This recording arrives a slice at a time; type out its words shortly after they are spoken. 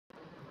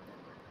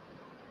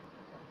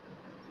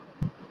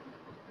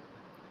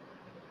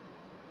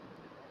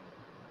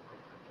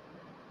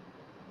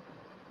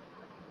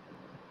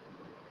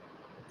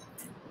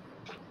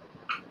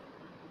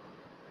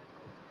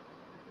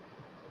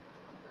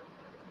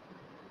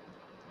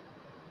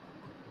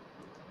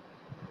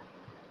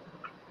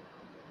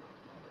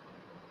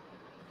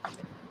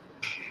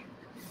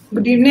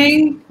Good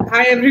evening.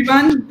 Hi,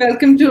 everyone.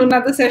 Welcome to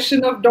another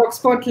session of Dog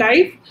Spot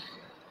Live.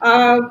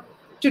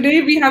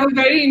 Today, we have a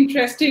very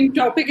interesting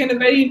topic and a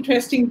very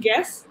interesting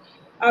guest.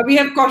 We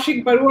have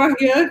Kaushik Barua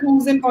here,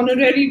 who's an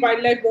Honorary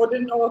Wildlife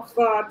Warden of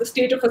the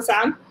state of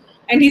Assam.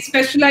 And he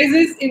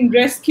specializes in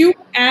rescue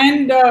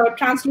and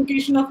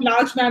translocation of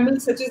large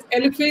mammals such as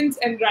elephants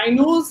and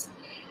rhinos.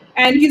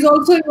 And he's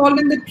also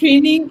involved in the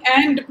training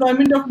and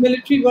deployment of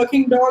military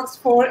working dogs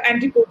for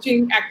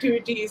anti-poaching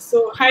activities.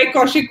 So, hi,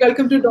 Kaushik.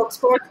 Welcome to Dog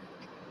Spot.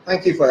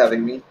 Thank you for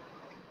having me.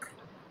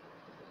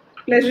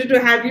 Pleasure to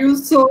have you.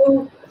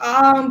 So,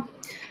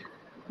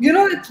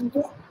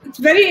 it's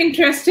very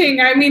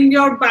interesting. I mean,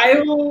 your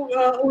bio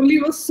only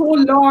was so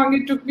long.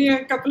 It took me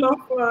a couple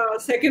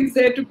of seconds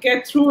there to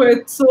get through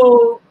it.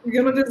 So,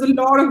 there's a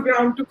lot of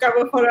ground to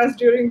cover for us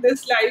during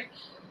this live.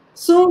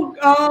 So,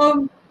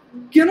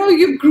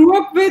 you grew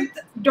up with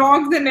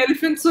dogs and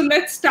elephants. So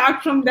let's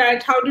start from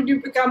that. How did you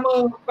become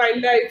a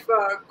wildlife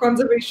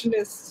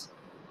conservationist?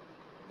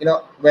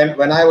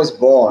 When I was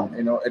born,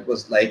 it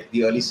was like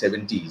the early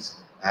 70s.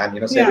 And,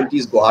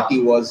 70s,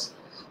 Guwahati was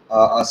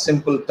a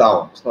simple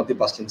town. It's not the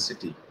bustling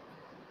city.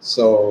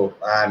 So,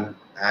 and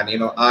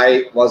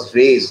I was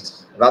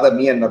raised, rather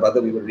me and my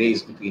brother, we were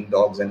raised between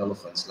dogs and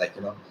elephants. Like,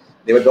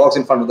 there were dogs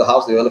in front of the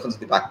house, there were elephants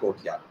in the back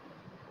courtyard.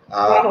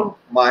 Wow.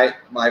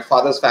 My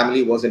father's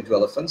family was into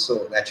elephants,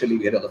 so naturally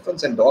we had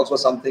elephants, and dogs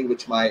was something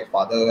which my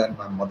father and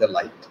my mother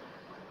liked.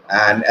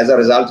 And as a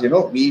result,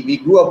 we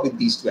grew up with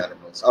these two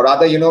animals. Or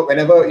rather,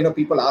 whenever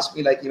people ask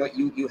me, like,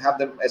 you have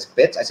them as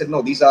pets, I said,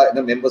 no, these are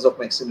the members of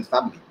my extended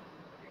family.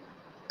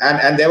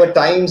 And there were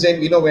times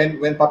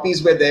when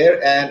puppies were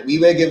there, and we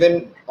were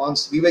given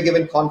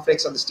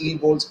cornflakes on the steel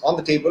bowls on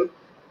the table,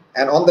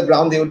 and on the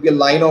ground there would be a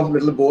line of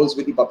little bowls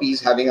with the puppies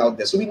having out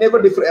there. So we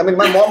never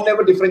my mom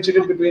never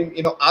differentiated between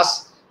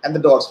us and the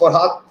dogs. For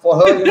her,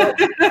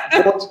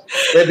 both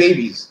were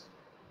babies.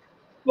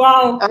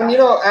 Wow.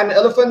 And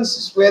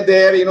elephants were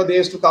there. They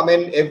used to come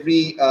in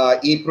every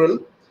April,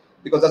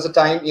 because that's the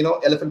time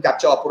elephant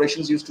capture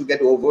operations used to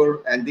get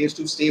over, and they used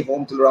to stay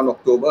home till around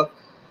October.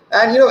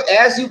 And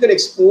as you get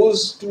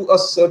exposed to a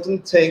certain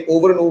thing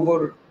over and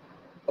over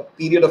a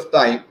period of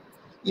time,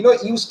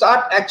 you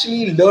start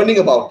actually learning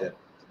about it.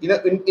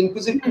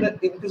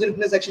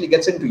 Inquisitiveness actually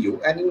gets into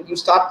you, and you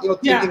start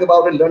thinking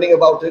about it, learning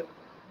about it.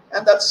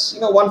 And that's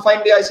one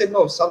fine day I said,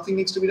 no, something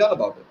needs to be done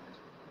about it.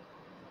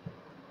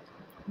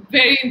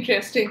 Very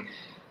interesting.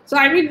 So,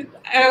 I mean,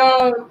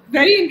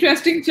 very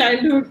interesting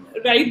childhood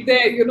right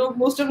there.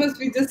 Most of us,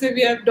 we just say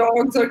we have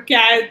dogs or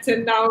cats,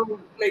 and now,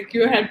 like,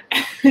 you had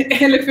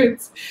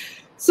elephants.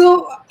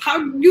 So,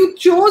 how you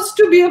chose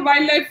to be a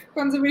wildlife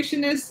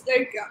conservationist?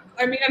 Like,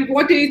 I mean, at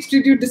what age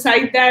did you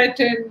decide that?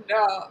 And,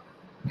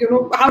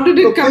 how did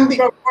it come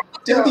from?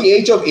 Till the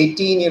age of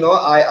 18,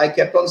 I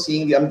kept on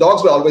seeing them.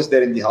 Dogs were always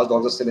there in the house.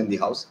 Dogs are still in the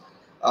house.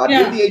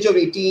 Till the age of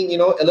 18,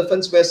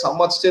 elephants were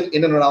somewhat still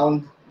in and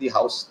around the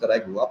house that I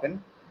grew up in.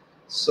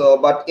 So,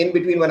 but in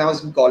between, when I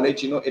was in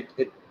college,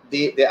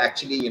 they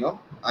actually,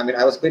 I mean,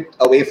 I was a bit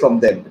away from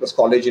them, because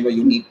college,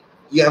 you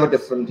have a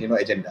different,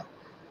 agenda.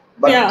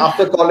 But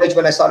after college,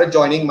 when I started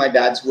joining my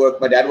dad's work,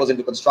 my dad was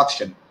into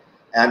construction,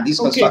 and these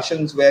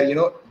constructions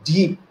were,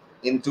 deep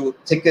into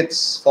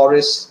thickets,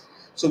 forests.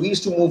 So we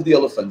used to move the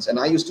elephants, and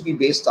I used to be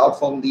based out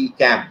from the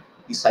camp,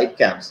 the site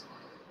camps.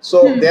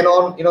 So then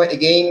on,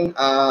 again,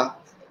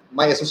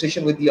 my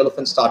association with the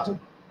elephant started.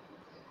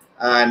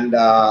 And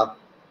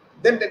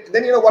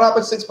then what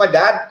happened, since my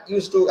dad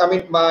used to, I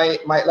mean, my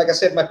like I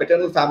said, my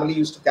paternal family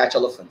used to catch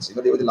elephants.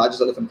 They were the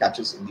largest elephant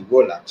catchers in the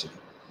world, actually.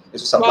 They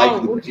used to supply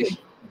to the British.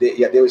 They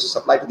used to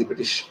supply to the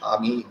British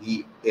Army,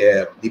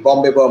 the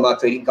Bombay Burma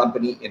Trading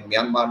Company in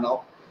Myanmar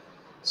now.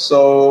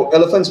 So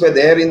elephants were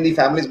there in the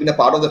family. It's been a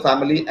part of the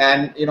family.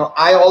 And,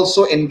 I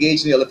also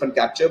engaged in elephant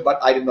capture, but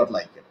I did not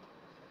like it.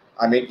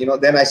 I mean,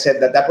 then I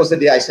said that was the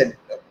day I said,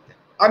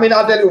 I mean,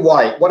 I'll tell you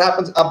why. What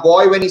happens, a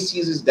boy, when he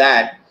sees his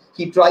dad,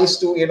 he tries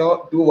to,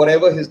 do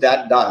whatever his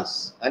dad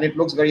does. And it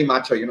looks very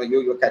macho,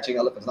 you're catching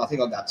elephants,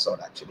 nothing of that sort,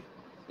 actually.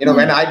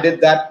 When I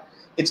did that,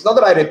 it's not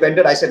that I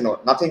repented. I said, no,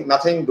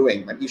 nothing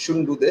doing. You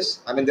shouldn't do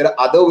this. I mean, there are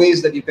other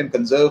ways that you can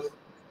conserve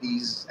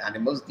these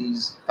animals,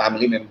 these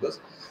family members.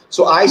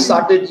 So I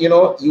started,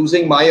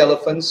 using my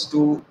elephants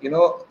to,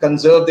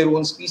 conserve their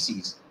own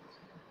species.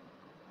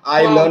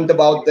 I learned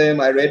about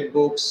them. I read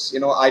books,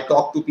 I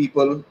talked to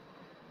people,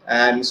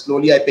 and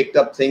slowly I picked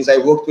up things. I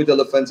worked with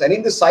elephants, and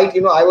in the site,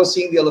 I was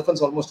seeing the elephants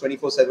almost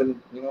 24/7,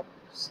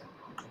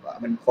 I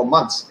mean, for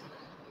months.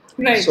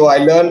 Right. So I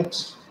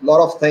learned a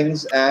lot of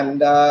things.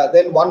 And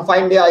then one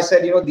fine day I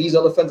said, these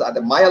elephants are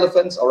my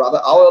elephants, or rather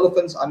our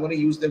elephants. I'm going to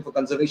use them for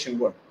conservation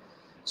work.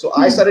 So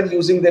I started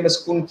using them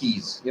as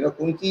kunkis.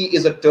 Kunki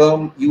is a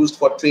term used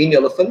for trained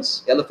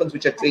elephants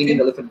which are trained in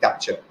elephant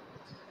capture.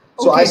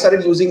 So I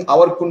started using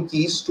our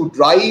kunkis to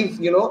drive,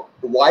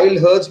 wild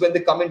herds when they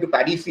come into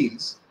paddy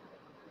fields.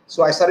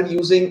 So I started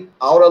using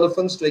our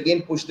elephants to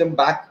again push them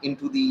back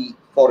into the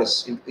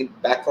forest,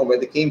 back from where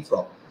they came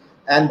from.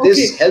 And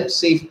this helps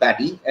save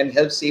paddy and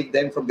helps save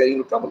them from getting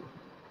into trouble.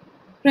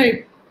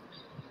 Right.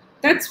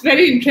 That's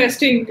very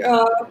interesting,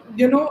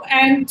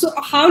 and so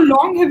how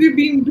long have you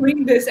been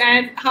doing this,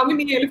 and how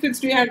many elephants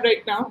do you have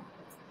right now?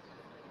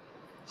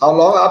 How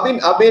long?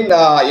 I've been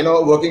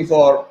working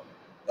for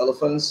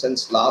elephants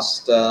since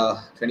last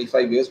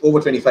 25 years,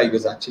 over 25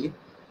 years actually.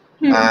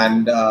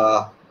 And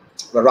the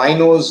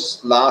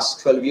rhinos last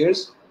 12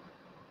 years.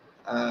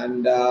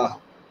 And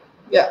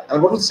yeah,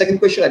 and what was the second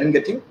question? I didn't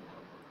get you.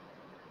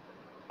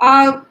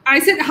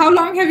 I said, how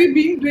long have you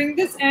been doing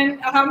this,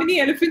 and how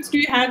many elephants do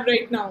you have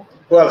right now?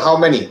 Well, how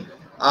many?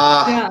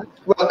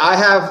 Well, I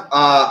have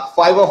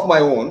 5 of my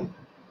own.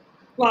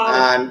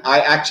 Wow. And I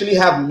actually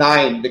have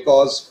 9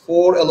 because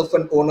 4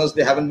 elephant owners,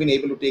 they haven't been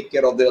able to take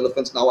care of their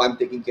elephants. Now I'm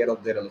taking care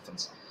of their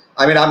elephants.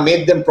 I mean, I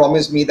made them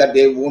promise me that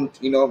they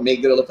won't,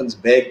 make their elephants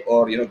beg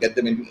or, get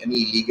them into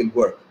any illegal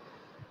work.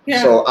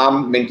 Yeah. So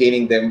I'm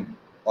maintaining them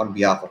on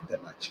behalf of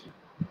them, actually.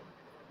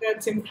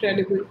 That's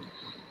incredible.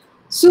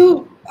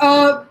 So,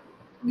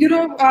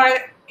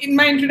 in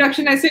my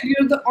introduction, I said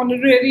you're the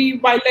Honorary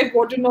Wildlife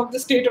Warden of the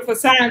state of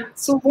Assam.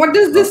 So what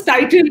does this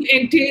title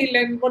entail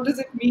and what does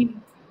it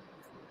mean?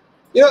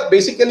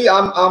 Basically,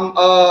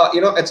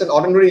 it's an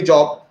honorary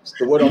job.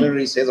 The word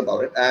honorary says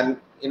about it. And,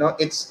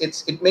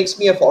 it makes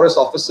me a forest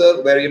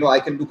officer where, I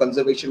can do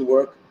conservation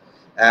work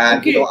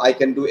and, I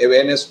can do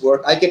awareness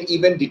work. I can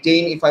even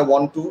detain if I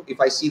want to. If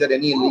I see that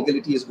any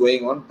illegality is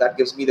going on, that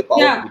gives me the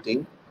power to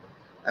detain.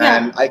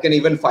 And I can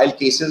even file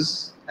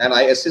cases, and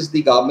I assist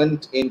the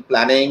government in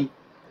planning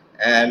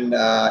and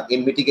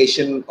in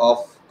mitigation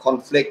of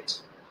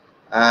conflict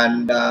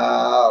and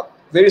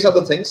various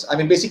other things. I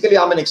mean, basically,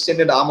 I'm an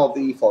extended arm of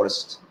the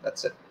forest.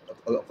 That's it,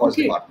 the forest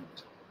department.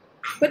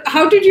 But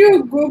how did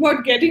you go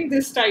about getting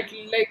this title?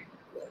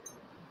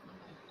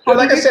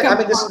 Like I said, I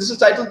mean, this is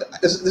title.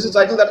 This is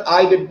title that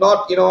I did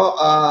not,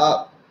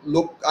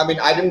 look. I mean,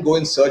 I didn't go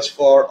and search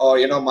for, or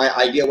my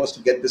idea was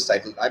to get this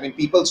title. I mean,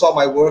 people saw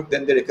my work,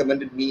 then they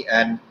recommended me,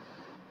 and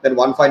then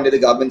one fine day the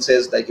government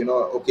says, like,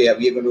 okay,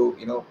 we are going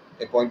to,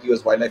 appoint you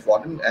as wildlife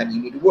warden, and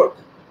you need to work.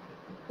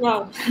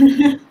 Wow.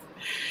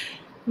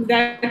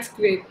 That's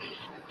great.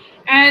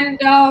 And,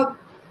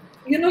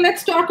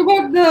 let's talk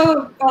about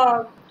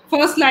the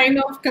first line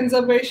of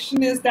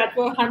conservationists that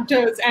were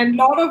hunters. And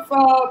a lot of,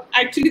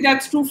 actually,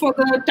 that's true for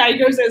the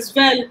tigers as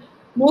well.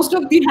 Most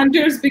of the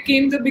hunters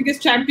became the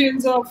biggest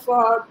champions of,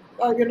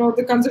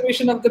 the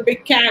conservation of the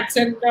big cats.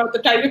 And the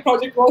Tiger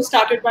Project was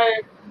started by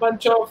a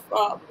bunch of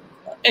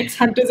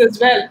ex-hunters as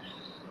well.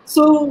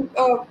 So,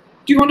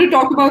 do you want to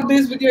talk about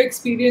this with your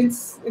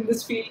experience in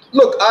this field?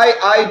 Look,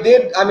 I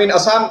did. I mean,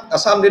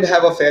 Assam did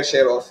have a fair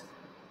share of,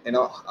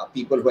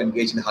 people who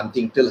engaged in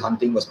hunting till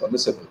hunting was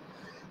permissible,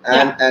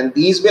 and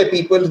these were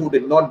people who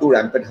did not do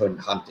rampant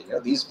hunting.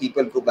 These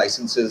people took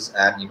licenses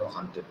and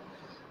hunted,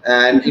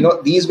 and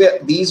these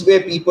were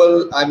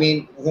people. I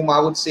mean, whom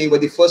I would say were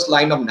the first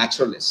line of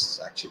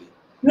naturalists actually.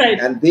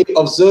 Right. And they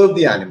observe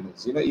the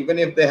animals. Even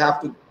if they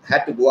had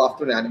to go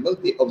after an animal,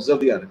 they observe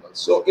the animals.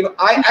 So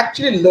I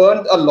actually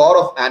learned a lot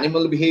of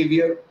animal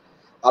behavior,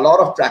 a lot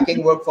of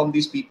tracking work from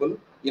these people.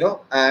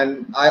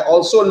 And I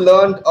also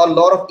learned a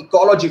lot of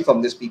ecology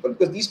from these people,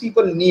 because these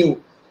people knew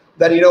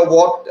that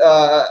what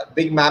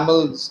big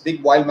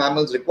wild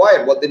mammals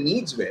required, what their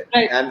needs were,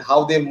 and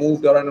how they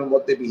moved around and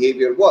what their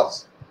behavior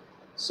was.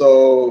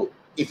 So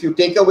if you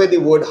take away the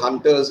word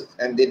hunters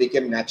and they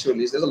became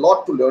naturalists, there's a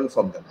lot to learn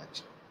from them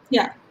actually.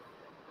 Yeah.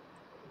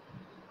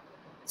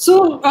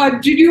 So,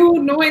 did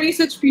you know any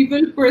such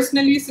people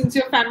personally, since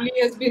your family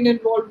has been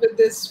involved with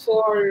this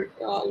for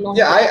long?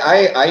 Yeah,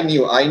 I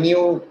knew. I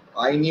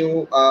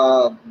mean,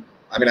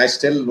 I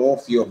still know a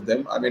few of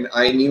them. I mean,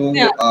 I knew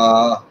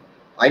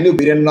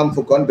Birannam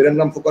Fukan.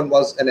 Birannam Fukan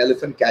was an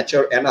elephant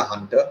catcher and a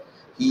hunter.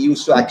 He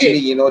used to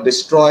actually,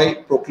 destroy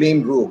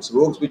proclaimed rogues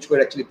which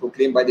were actually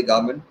proclaimed by the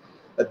government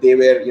that they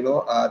were,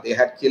 they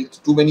had killed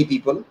too many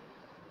people,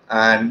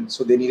 and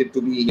so they needed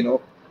to be,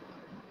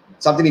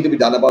 something needed to be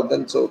done about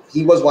them. So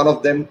he was one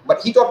of them.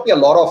 But he taught me a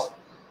lot of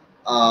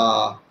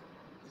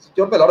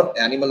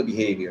animal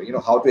behavior.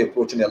 How to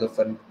approach an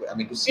elephant. I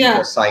mean, to see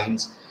the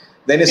signs.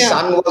 Then his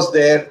son was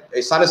there.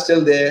 His son is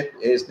still there.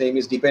 His name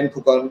is Deepor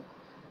Beel.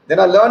 Then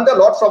I learned a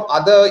lot from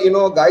other,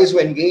 guys who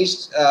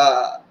engaged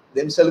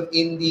themselves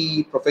in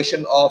the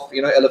profession of,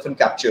 elephant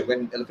capture,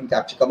 when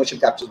commercial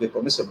captures were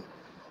permissible.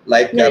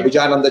 Like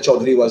Vijayananda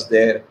Chaudhary was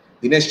there,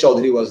 Dinesh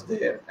Chaudhary was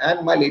there,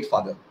 and my late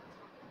father.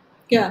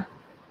 Yeah.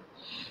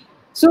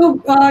 So,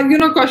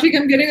 Kaushik,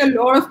 I'm getting a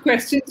lot of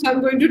questions. So I'm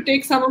going to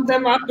take some of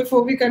them up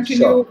before we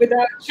continue with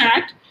our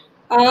chat.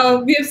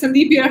 We have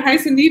Sandeep here. Hi,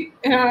 Sandeep.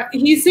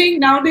 He's saying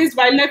nowadays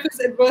wildlife is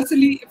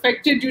adversely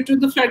affected due to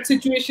the flood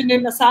situation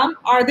in Assam.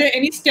 Are there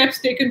any steps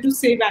taken to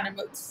save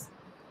animals?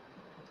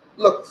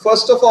 Look,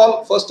 first of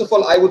all,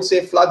 I would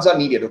say floods are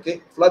needed.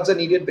 Okay, floods are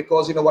needed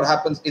because what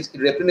happens is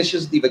it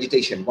replenishes the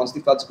vegetation. Once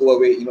the floods go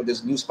away,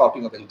 there's new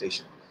sprouting of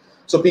vegetation.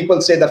 So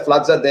people say that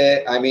floods are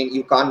there. I mean,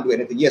 you can't do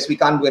anything. Yes, we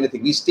can't do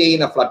anything. We stay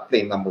in a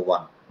floodplain, number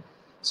one.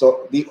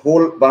 So the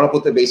whole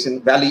Brahmaputra Basin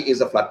Valley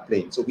is a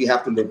floodplain. So we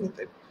have to live with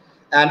it.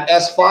 And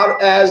as far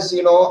as,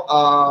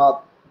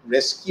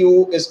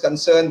 rescue is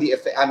concerned,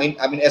 I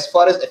mean, as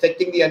far as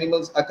affecting the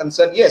animals are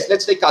concerned, yes.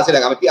 Let's take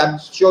Kaziranga. I'm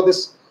sure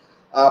this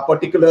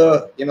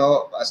particular,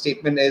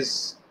 statement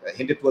is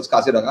hinted towards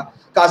Kaziranga.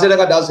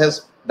 Kaziranga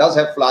does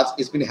have floods.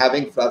 It's been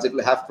having floods. It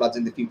will have floods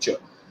in the future.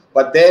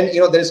 But then,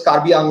 there is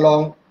Karbi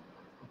Anglong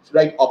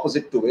right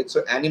opposite to it.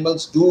 So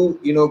animals do,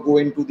 go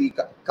into the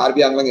Karbi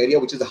Anglong area,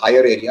 which is a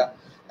higher area,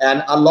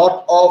 and a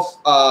lot of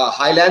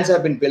highlands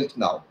have been built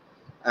now,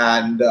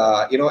 and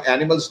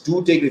animals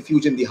do take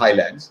refuge in the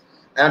highlands.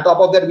 And on top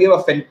of that, we have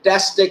a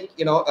fantastic,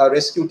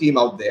 rescue team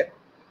out there.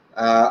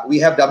 We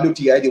have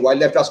WTI, the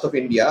Wildlife Trust of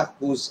India,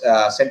 whose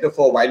Center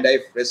for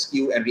Wildlife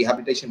Rescue and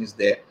Rehabilitation is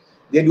there.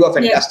 They do a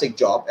fantastic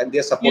job, and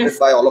they're supported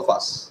by all of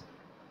us.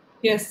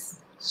 Yes.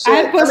 So, I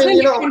have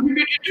personally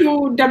contributed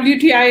to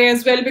WTI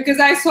as well, because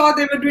I saw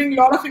they were doing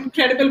a lot of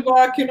incredible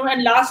work,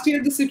 and last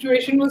year the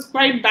situation was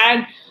quite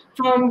bad.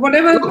 From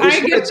whatever I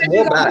get, it's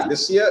more bad.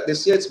 This year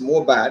it's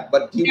more bad,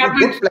 but due to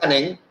good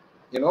planning,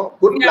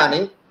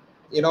 planning,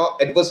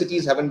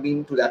 adversities haven't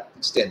been to that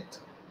extent.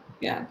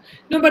 Yeah.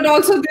 No, but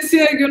also this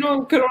year,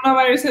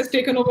 coronavirus has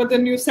taken over the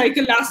news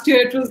cycle. Last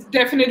year, it was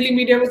definitely,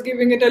 media was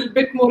giving it a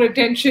bit more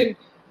attention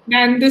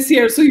than this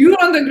year. So you're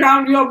on the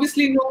ground, you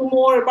obviously know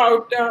more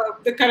about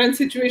the current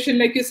situation.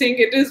 Like you're saying,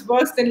 it is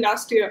worse than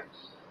last year.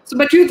 So,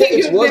 but you think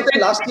it's worse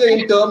than last year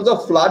in terms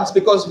of floods,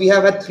 because we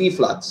have had 3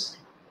 floods.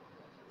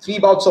 3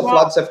 bouts of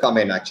floods have come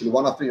in, actually,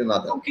 one after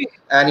another. Okay.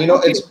 And,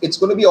 it's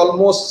going to be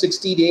almost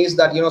 60 days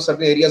that,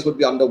 certain areas would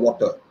be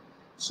underwater.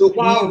 So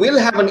we will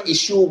have an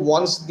issue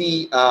once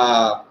the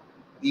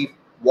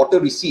water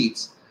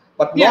recedes,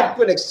 but not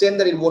to an extent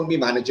that it won't be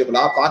manageable.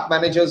 Our park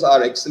managers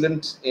are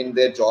excellent in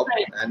their job,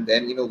 and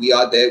then, we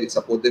are there, we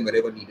support them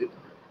wherever needed.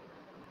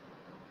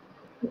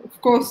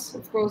 Of course.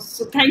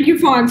 So thank you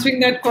for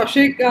answering that,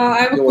 Kaushik.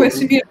 I have a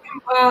question here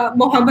from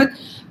Mohammed.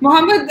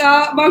 Mohammed,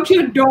 about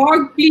your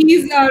dog,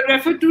 please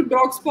refer to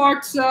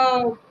DogSpot's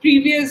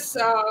previous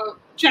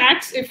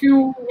chats. If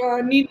you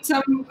need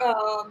some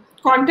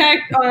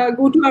contact,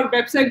 go to our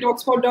website,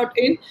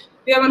 dogspot.in.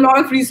 We have a lot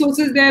of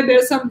resources there. There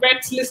are some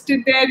vets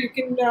listed there. You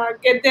can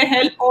get their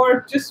help,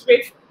 or just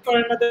wait for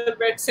another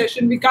vet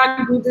session. We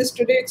can't do this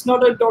today. It's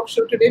not a dog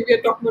show today. We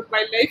are talking about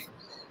wildlife.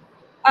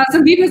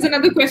 Sandeep has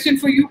another question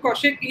for you,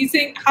 Kaushik. He's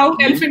saying how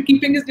elephant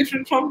keeping is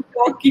different from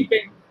dog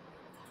keeping.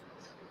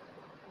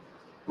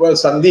 Well,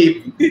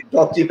 Sandeep,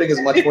 dog keeping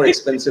is much more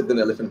expensive than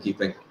elephant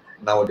keeping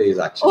nowadays,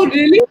 actually. Oh,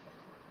 really?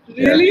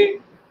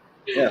 Really?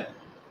 Yeah.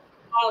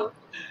 Wow.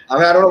 I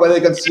mean, I don't know whether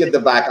you can see at the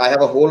back. I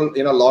have a whole,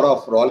 lot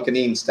of Royal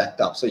Canin stacked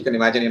up. So you can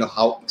imagine,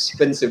 how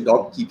expensive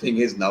dog keeping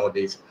is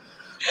nowadays.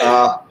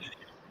 Well,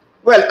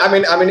 I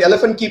mean,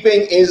 elephant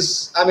keeping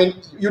is,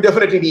 you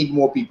definitely need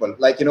more people.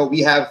 Like, we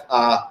have,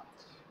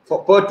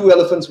 per 2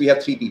 elephants, we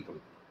have 3 people.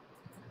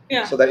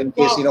 Yeah. So that in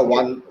case,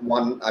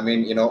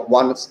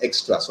 one's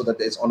extra, so that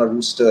it's on a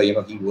rooster,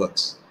 he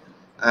works.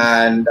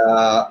 And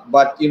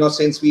but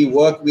since we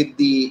work with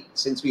the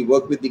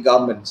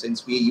government,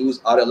 since we use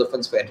our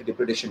elephants for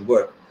anti-depredation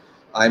work,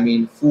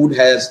 food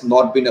has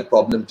not been a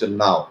problem till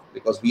now,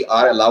 because we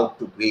are allowed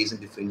to graze in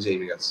the fringe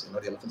areas.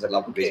 The elephants are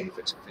allowed to graze in the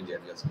fringe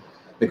areas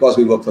because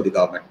we work for the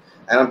government.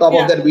 And on top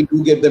of that, we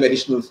do give them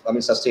additional,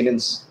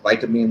 sustenance,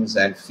 vitamins,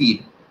 and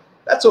feed.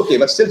 That's okay,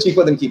 but still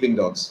cheaper than keeping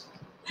dogs.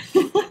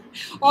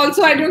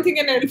 Also, I don't think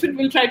an elephant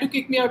will try to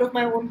kick me out of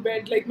my own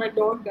bed like my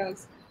dog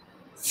does.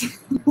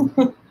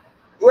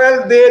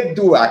 Well, they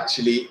do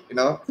actually,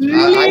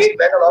 Really? I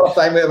spend a lot of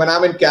time when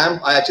I'm in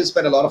camp. I actually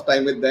spend a lot of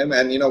time with them,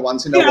 and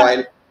once in a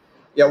while,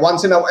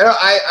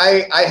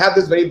 I have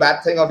this very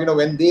bad thing of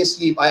when they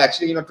sleep, I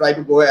actually try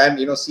to go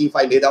and see if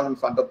I lay down in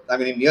front of,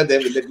 near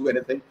them, will they do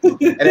anything?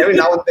 And every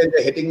now and then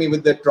they're hitting me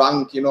with their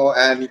trunk,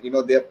 and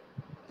they're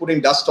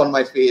putting dust on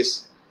my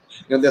face,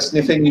 they're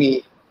sniffing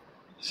me.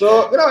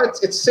 So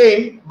it's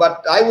same,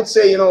 but I would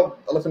say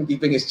elephant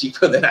keeping is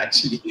cheaper than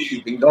actually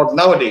keeping dogs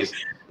nowadays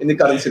in the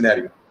current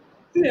scenario.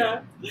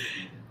 Yeah.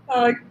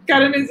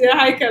 Karan is here.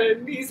 Hi,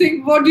 Karan. He's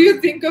saying, what do you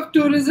think of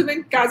tourism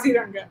in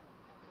Kaziranga?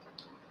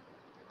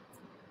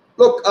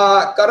 Look,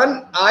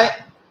 Karan,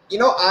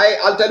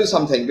 I'll tell you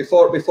something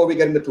before we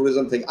get into the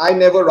tourism thing. I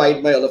never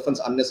ride my elephants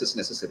unless it's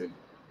necessary.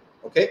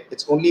 Okay,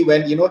 it's only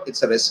when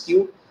it's a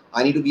rescue.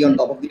 I need to be on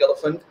top of the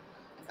elephant,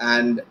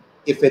 and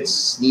if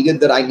it's needed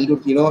that I need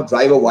to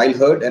drive a wild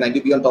herd and I need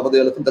to be on top of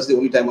the elephant, that's the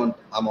only time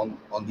I'm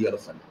on the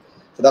elephant.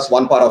 So that's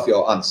one part of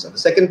your answer. The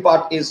second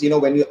part is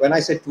when I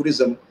say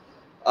tourism,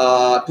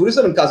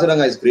 tourism in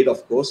Kaziranga is great,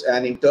 of course.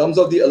 And in terms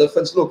of the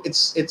elephants, look,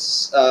 it's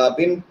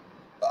been,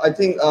 I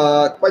think,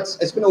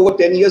 it's been over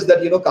 10 years that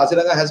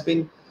Kaziranga has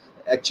been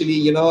actually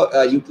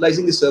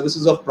utilizing the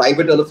services of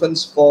private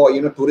elephants for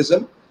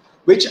tourism,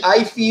 which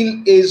I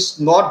feel is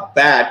not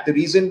bad. The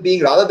reason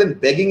being, rather than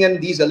begging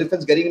and these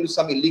elephants getting into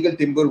some illegal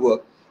timber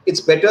work, it's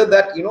better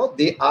that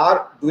they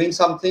are doing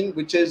something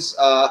which is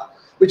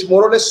which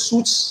more or less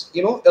suits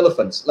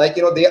elephants. Like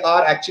they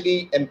are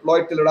actually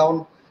employed till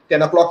around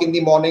 10 o'clock in the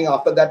morning.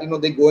 After that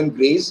they go and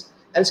graze,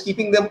 and it's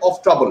keeping them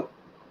off trouble.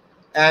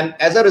 And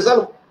as a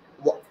result,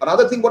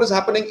 another thing what is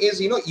happening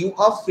is, you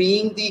are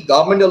freeing the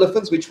government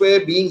elephants which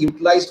were being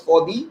utilized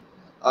for the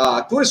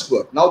tourist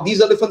work. Now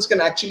these elephants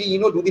can actually,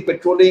 do the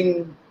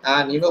patrolling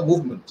and,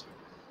 movement.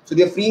 So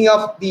they're freeing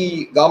up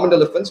the government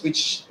elephants,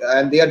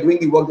 and they are doing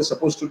the work they're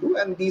supposed to do,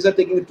 and these are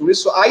taking the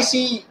tourists. So I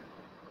see,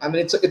 I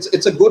mean,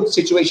 it's a good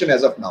situation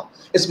as of now.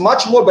 It's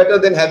much more better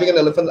than having an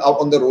elephant out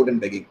on the road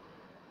and begging.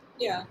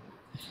 Yeah.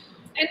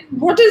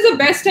 And what is the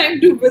best time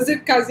to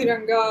visit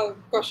Kaziranga,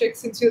 Kaushik,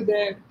 since you're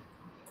there?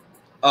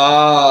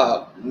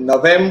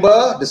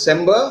 November,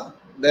 December,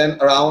 then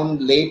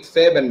around late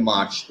Feb and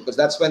March, because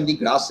that's when the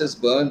grass is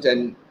burnt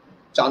and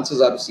chances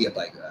are to see a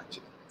tiger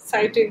actually.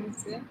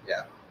 Sightings, yeah.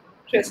 Yeah.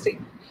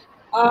 Interesting.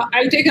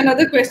 I'll take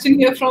another question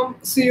here from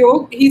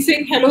Suyog. He's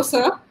saying, hello,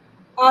 sir.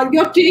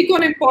 Your take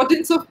on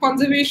importance of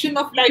conservation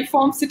of life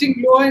forms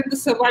sitting lower in the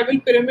survival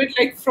pyramid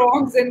like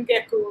frogs and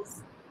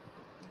geckos?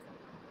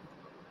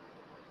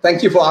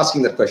 Thank you for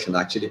asking that question,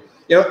 actually.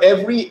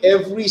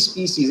 Every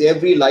species,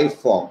 every life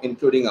form,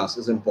 including us,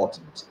 is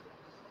important.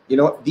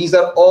 These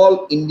are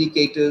all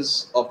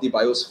indicators of the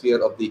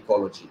biosphere, of the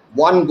ecology.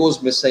 One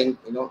goes missing,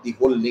 the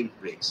whole link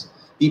breaks.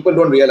 People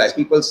don't realize.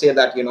 People say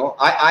that,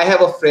 I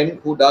have a friend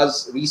who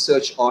does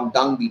research on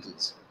dung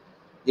beetles,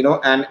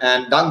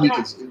 and dung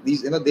beetles,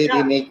 these,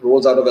 they make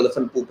rolls out of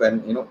elephant poop,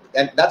 and,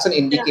 and that's an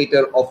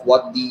indicator of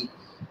what the,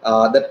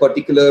 that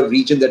particular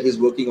region that he's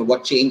working on,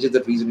 what changes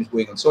that region is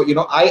going on. So,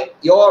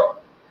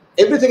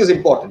 everything is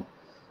important.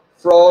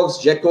 Frogs,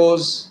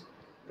 geckos,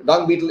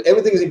 dung beetle,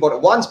 everything is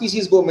important. One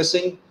species go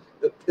missing,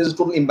 there's a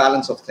total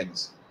imbalance of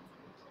things.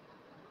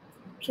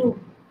 True.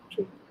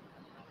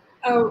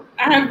 I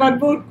have one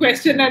more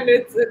question, and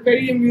it's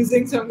very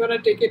amusing, so I'm going to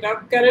take it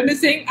up. Karan is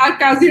saying, are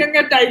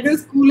Kaziranga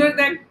tigers cooler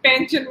than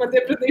Pench and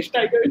Madhya Pradesh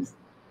tigers?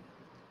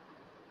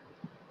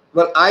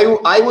 Well,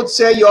 I would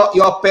say your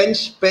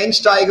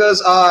Pench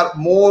tigers are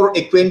more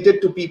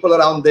acquainted to people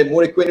around them,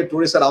 more acquainted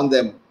tourists around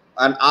them,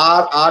 and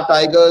our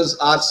tigers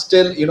are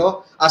still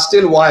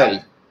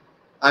wild.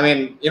 I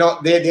mean,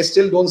 they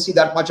still don't see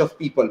that much of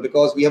people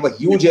because we have a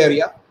huge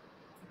area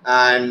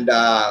and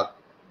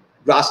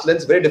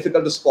grasslands, very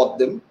difficult to spot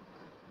them.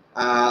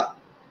 And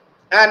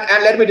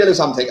let me tell you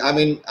something. I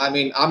mean,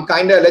 I'm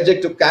kind of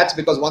allergic to cats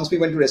because once we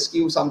went to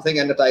rescue something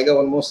and the tiger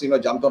almost,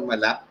 jumped on my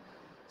lap.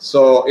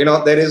 So,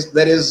 there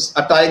is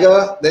a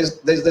tiger.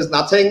 There's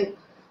nothing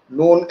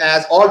known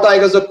as all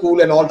tigers are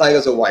cool and all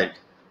tigers are wild.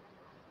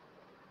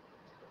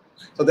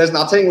 So there's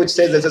nothing which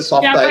says there's a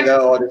soft tiger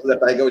or this is a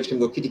tiger which can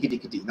go kitty, kitty,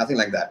 kitty. Nothing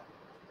like that.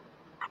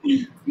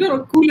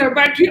 No, cooler.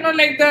 But,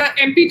 like the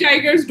MP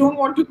tigers don't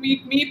want to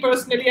meet me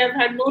personally. I've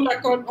had no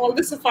luck on all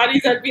the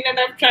safaris I've been, and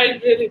I've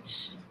tried really.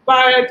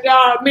 But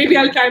maybe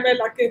I'll try my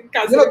luck in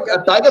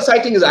Kaziranga. Tiger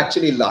sighting is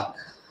actually luck.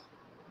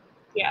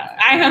 Yeah,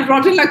 I have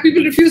rotten luck.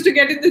 People refuse to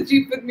get in the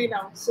Jeep with me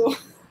now. So,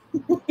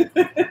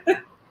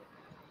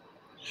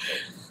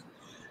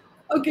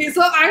 okay,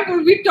 so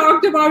we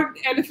talked about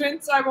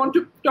elephants. I want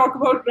to talk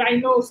about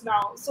rhinos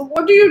now. So,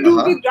 what do you do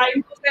with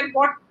rhinos, and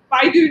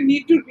why do you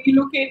need to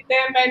relocate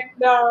them? And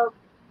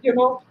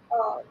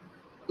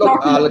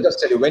look, I'll just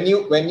tell you. When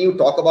you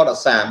talk about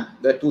Assam,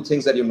 there are two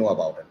things that you know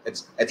about it.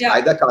 It's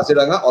either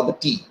Kaziranga or the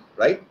tea,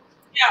 right?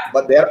 Yeah.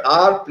 But there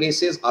are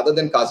places other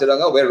than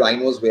Kaziranga where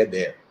rhinos were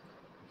there.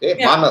 Okay,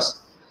 yeah.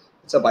 Manas,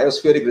 it's a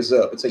biospheric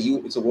reserve. It's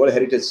a World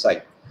Heritage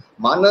Site.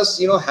 Manas,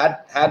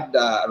 had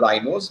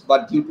rhinos,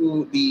 but due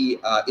to the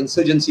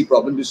insurgency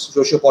problem, the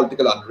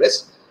socio-political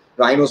unrest,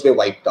 rhinos were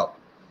wiped out.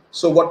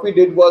 So what we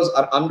did was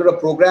under a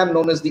program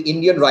known as the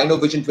Indian Rhino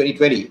Vision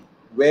 2020,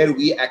 where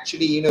we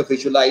actually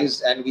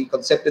visualized and we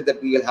concepted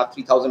that we will have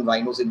 3,000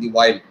 rhinos in the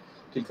wild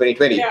till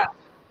 2020. Yeah.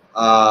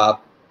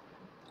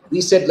 We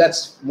said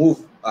let's move.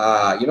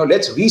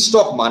 Let's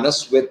restock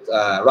Manas with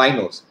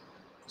rhinos.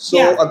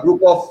 So a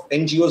group of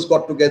NGOs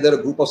got together,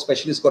 a group of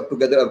specialists got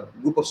together, a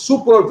group of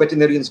super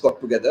veterinarians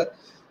got together,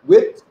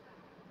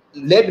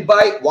 led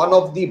by one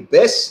of the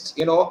best,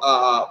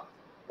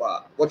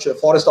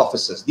 forest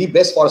officers, the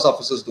best forest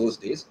officers those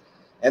days.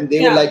 And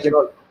they were like,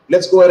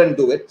 let's go ahead and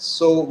do it.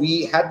 So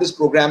we had this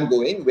program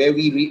going where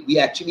we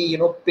actually,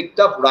 picked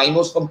up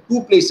rhinos from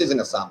two places in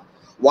Assam.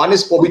 One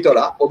is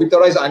Pobitara.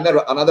 Pobitara is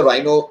another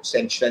rhino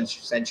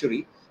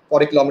sanctuary,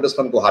 40 kilometers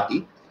from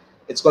Guwahati.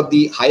 It's got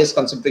the highest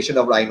concentration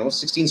of rhinos.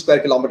 16 square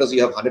kilometers, you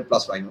have 100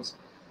 plus rhinos.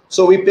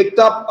 So we picked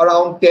up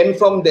around 10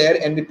 from there,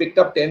 and we picked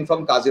up 10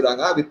 from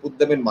Kaziranga. We put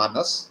them in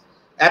Manas,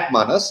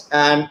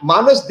 and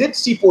Manas did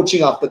see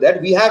poaching after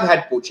that. We have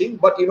had poaching,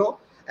 but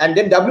and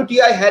then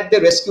WTI had the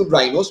rescued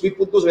rhinos. We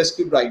put those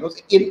rescued rhinos.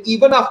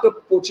 Even after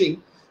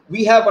poaching,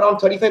 we have around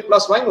 35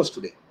 plus rhinos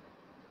today.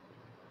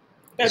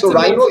 That's so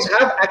amazing. Rhinos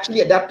have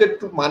actually adapted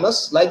to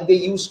Manas like they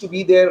used to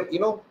be there,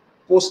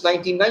 post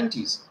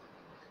 1990s.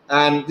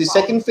 And the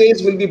second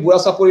phase will be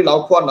Burasapuri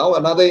Laukwa now,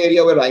 another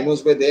area where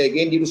rhinos were there.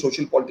 Again, due to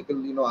social political,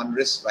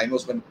 unrest,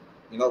 rhinos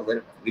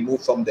were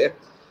removed from there.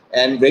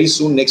 And very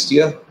soon next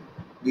year,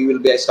 we will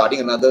be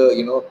starting another,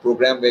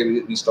 program where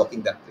we're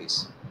restocking that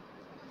place.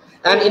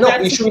 And,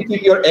 you shouldn't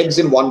keep your eggs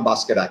in one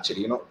basket,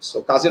 actually,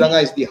 So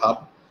Kaziranga is the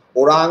hub.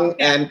 Orang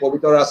and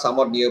Poviter are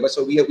somewhat nearby,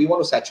 so we want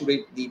to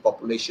saturate the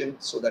population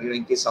so that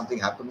in case something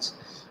happens,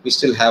 we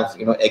still have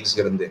eggs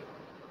here and there.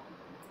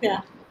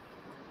 Yeah,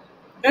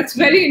 that's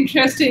very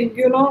interesting.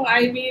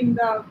 I mean,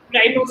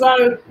 rhinos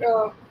are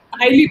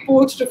highly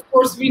poached. Of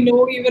course, we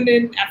know even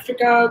in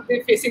Africa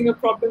they're facing a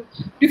problem.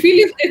 Do you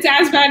feel it's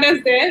as bad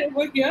as there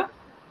over here?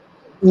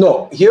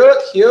 No, here,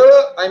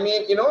 I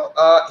mean,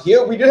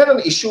 here we did have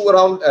an issue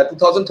around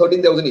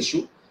 2013. There was an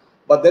issue.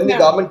 But then the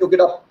government took it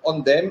up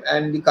on them,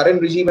 and the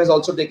current regime has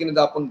also taken it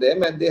up on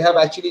them, and they have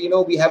actually,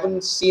 we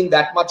haven't seen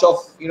that much of,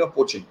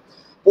 poaching.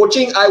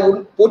 Poaching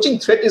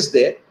threat is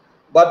there,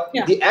 but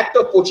the act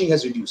of poaching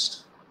has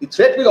reduced. The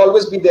threat will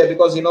always be there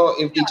because,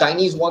 if the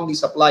Chinese want the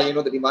supply,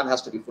 the demand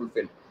has to be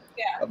fulfilled.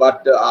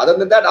 But other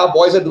than that, our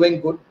boys are doing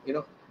good.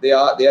 They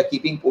are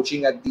keeping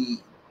poaching at the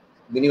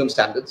minimum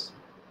standards.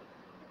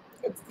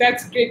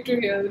 That's great to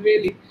hear,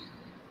 really.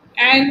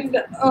 And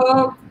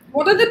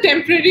what are the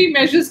temporary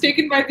measures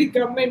taken by the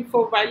government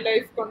for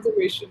wildlife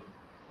conservation?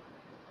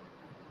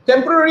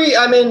 Temporary,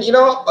 I mean,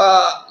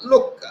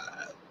 look,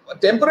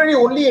 temporary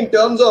only in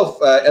terms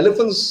of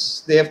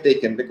elephants they have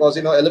taken, because,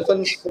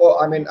 elephants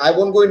I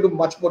won't go into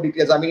much more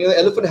details. I mean,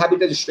 elephant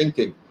habitat is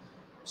shrinking.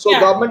 So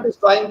government is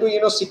trying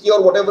to, secure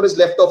whatever is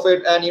left of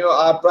it, and,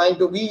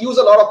 we use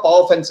a lot of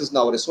power fences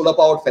nowadays, solar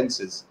powered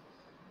fences,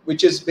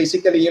 which is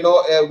basically,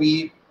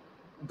 we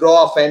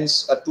draw a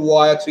fence, a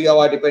 2-hour,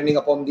 3-hour, depending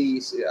upon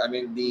the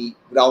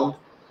ground,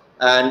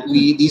 and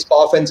these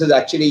power fences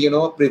actually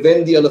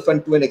prevent the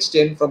elephant to an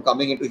extent from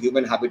coming into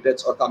human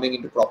habitats or coming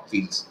into crop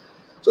fields.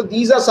 So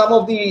these are some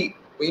of the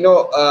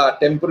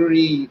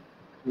temporary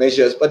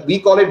measures, but we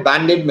call it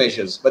band-aid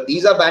measures. But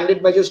these are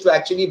band-aid measures to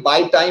actually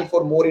buy time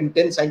for more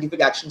intense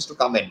scientific actions to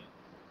come in.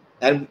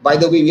 And by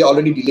the way, we are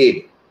already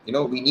delayed.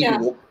 We need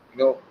to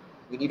go.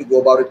 We need to go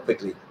about it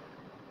quickly.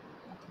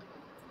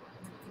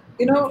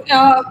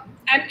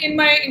 And in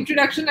my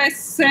introduction, I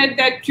said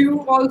that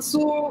you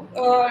also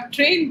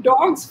train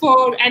dogs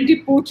for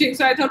anti-poaching.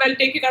 So I thought I'll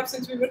take it up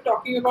since we were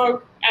talking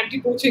about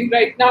anti-poaching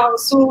right now.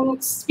 So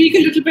speak a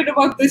little bit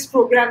about this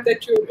program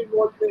that you're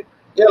involved with.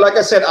 Yeah, like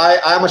I said,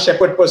 I am a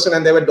shepherd person,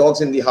 and there were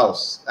dogs in the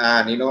house.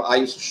 And, I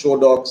used to show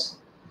dogs.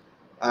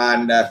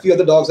 And a few of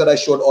the dogs that I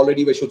showed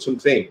already were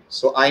Schutzhund trained.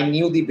 So I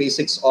knew the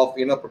basics of,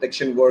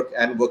 protection work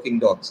and working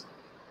dogs.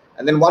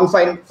 And then one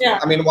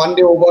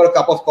day over a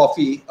cup of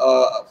coffee,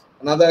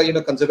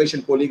 another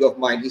conservation colleague of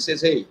mine, he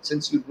says, hey,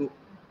 since you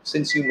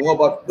know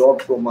about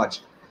dogs so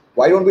much,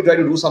 why don't we try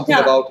to do something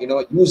about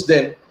use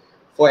them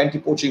for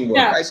anti-poaching work?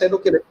 I said,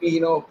 okay, let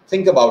me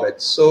think about it.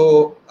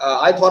 So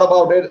I thought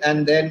about it,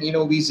 and then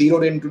we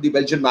zeroed into the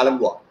Belgian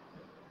Malinois,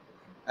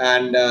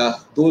 and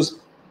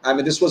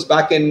this was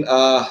back in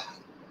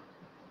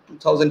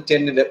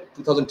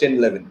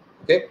 2010-11.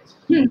 Okay.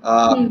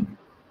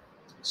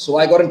 So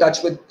I got in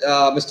touch with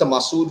Mr.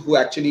 Masood, who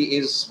actually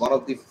is one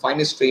of the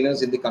finest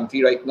trainers in the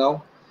country right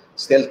now,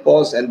 Stealth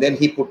Paws, and then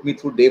he put me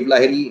through Dave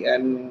Lahiri,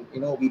 and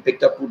we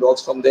picked up 2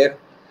 dogs from there.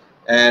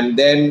 And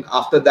then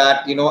after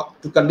that,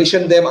 to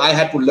condition them, I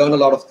had to learn a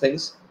lot of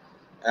things,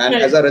 and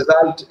as a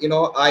result,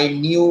 I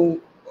knew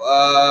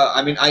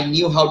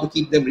how to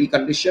keep them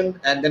reconditioned.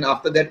 And then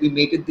after that, we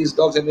mated these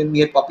dogs, and when we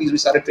had puppies, we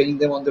started training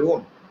them on their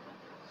own.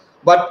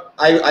 But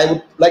I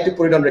would like to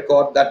put it on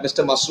record that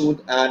Mr.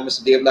 Masood and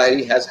Mr. Dave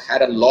Lahiri has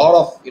had a lot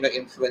of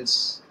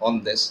influence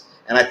on this,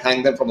 and I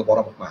thank them from the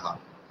bottom of my heart.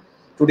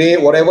 Today,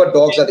 whatever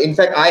dogs are, in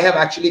fact, I have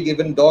actually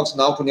given dogs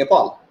now to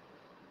Nepal.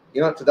 To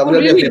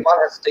WWF Nepal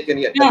has taken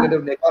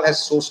WWF Nepal has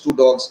sourced 2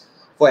 dogs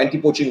for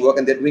anti-poaching work,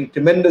 and they're doing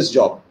tremendous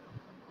job.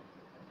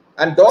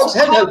 And dogs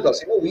have helped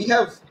us. We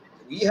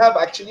have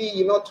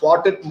actually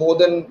thwarted more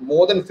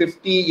than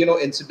 50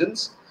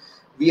 incidents.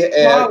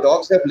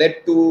 Dogs have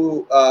led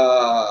to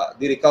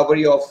the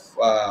recovery of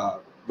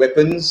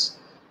weapons.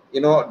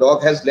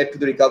 Dog has led to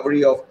the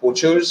recovery of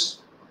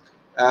poachers,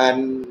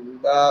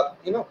 and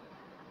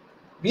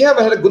we have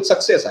had a good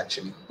success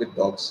actually with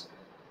dogs.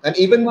 And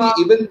even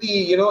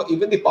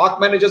the park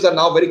managers are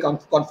now very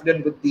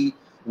confident with the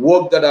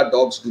work that our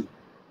dogs do.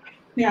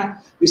 Yeah.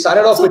 We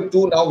started off with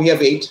 2, now we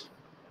have 8.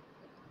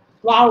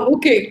 Wow.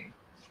 Okay.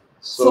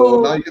 So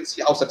now you can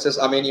see how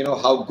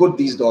how good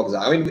these dogs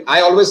are.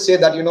 I always say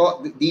that,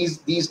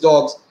 these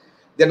dogs,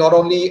 they're not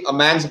only a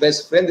man's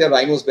best friend, they're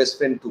Rhino's best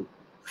friend too.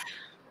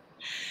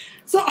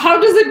 So how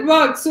does it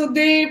work? So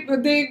they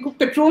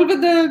patrol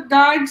with the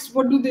guards.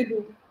 What do they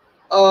do?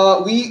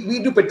 We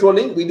do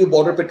patrolling. We do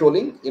border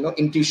patrolling,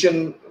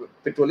 intrusion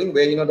patrolling,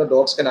 where, the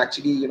dogs can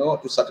actually, to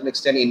a certain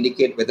extent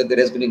indicate whether there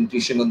has been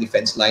intrusion on the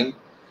fence line.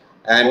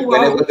 And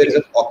whenever there is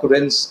an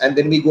occurrence, and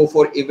then we go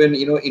for even,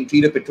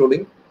 interior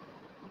patrolling.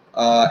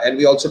 And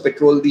we also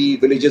patrol the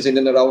villages in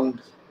and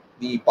around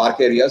the park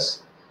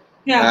areas.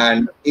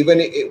 And even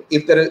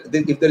if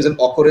there is an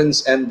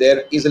occurrence and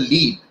there is a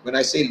lead, when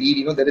I say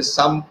lead, there is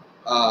some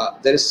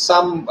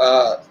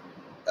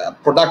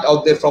product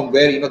out there from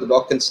where the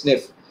dog can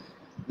sniff.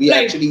 We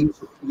actually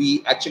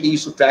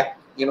used to track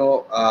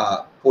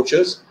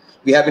poachers.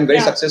 We have been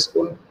very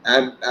successful,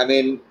 and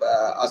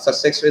our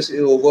success rate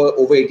is over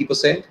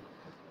 80%.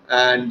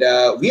 And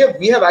we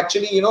have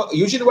actually,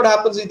 usually what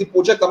happens is the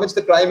poacher commits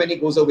the crime and he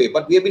goes away.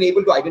 But we have been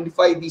able to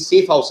identify the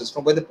safe houses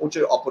from where the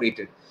poacher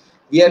operated.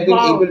 We have been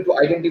able to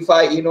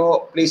identify,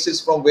 places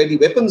from where the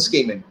weapons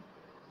came in.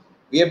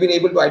 We have been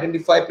able to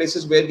identify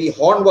places where the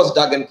horn was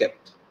dug and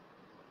kept.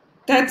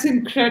 That's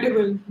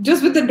incredible.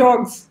 Just with the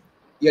dogs.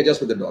 Yeah, just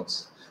with the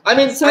dogs. I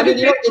mean, it's not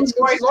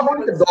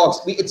only the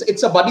dogs.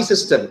 It's a buddy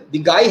system. The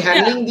guy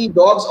handling the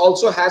dogs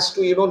also has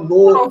to,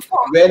 know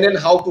when and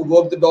how to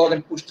work the dog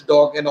and push the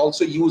dog, and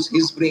also use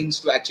his brains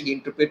to actually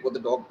interpret what the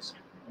dogs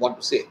want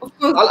to say.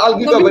 I'll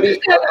give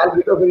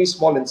you a very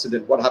small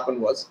incident. What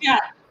happened was,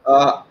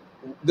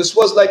 this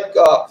was like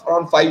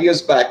around 5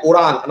 years back.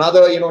 Oran,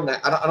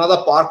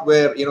 another park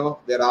where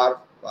there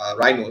are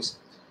rhinos.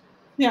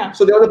 Yeah.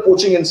 So there was a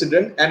poaching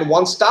incident, and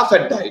one staff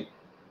had died.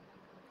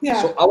 Yeah.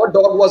 So our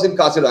dog was in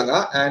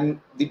Kaziranga, and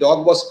the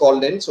dog was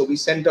called in. So we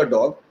sent our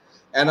dog,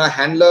 and our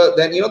handler.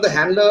 Then the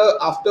handler,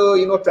 after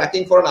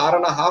tracking for an hour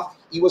and a half,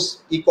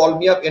 he called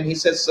me up and he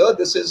says, "Sir,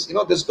 this is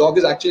this dog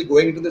is actually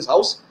going into this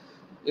house,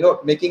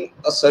 making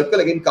a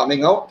circle again,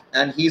 coming out,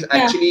 and he's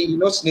actually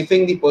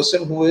sniffing the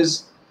person who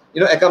is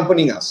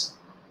accompanying us."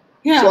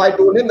 Yeah. So I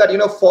told him that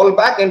fall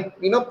back and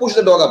push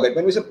the dog a bit.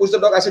 When we said push the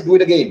dog, I said do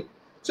it again.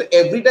 So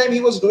every time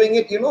he was doing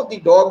it, the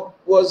dog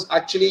was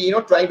actually,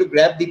 trying to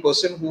grab the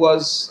person who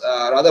was,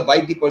 rather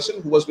bite the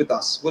person who was with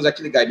us, who was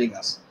actually guiding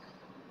us.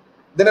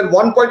 Then at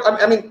one point,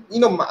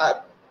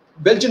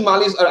 Belgian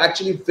Malis are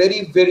actually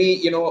very,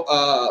 very,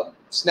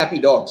 snappy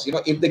dogs.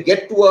 If they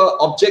get to an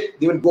object,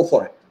 they will go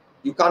for it.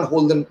 You can't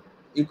hold them.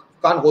 You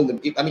can't hold them.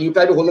 You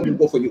try to hold them, they'll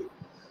go for you.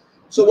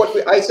 So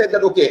I said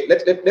that, okay,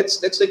 let's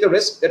take a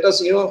risk. Let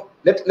us,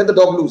 let the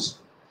dog loose.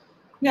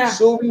 Yeah.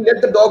 So we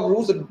let the dog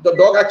loose. The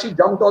dog actually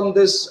jumped on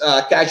this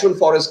casual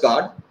forest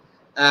guard,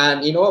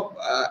 and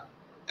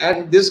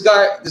and this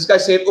guy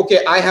said,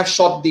 "Okay, I have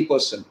shot the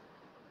person."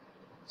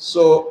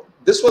 So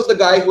this was the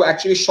guy who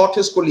actually shot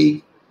his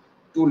colleague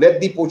to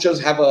let the poachers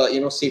have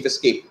a safe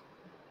escape.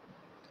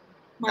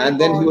 And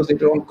then he was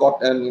later on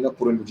caught and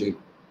put into jail.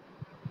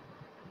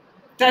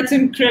 That's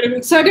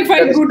incredible.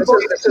 Certified good boy.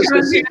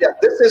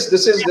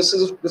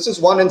 This is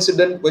one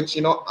incident which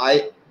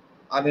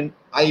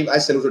I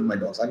saluted my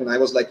dogs. I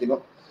was like,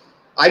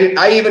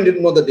 I even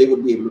didn't know that they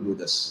would be able to do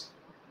this.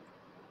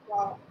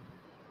 Wow.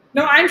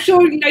 No, I'm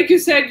sure, like you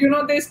said,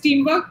 there's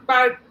teamwork,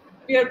 but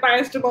we are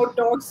biased about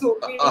dogs, so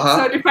we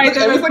certify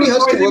them. Everybody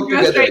has to work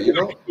together,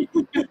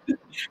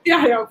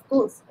 Yeah, of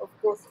course.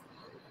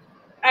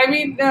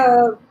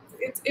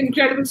 It's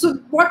incredible. So,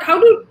 how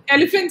do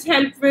elephants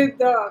help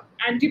with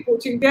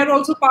anti-poaching? They're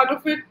also part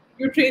of it.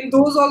 You train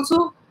those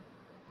also?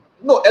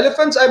 No,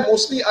 elephants are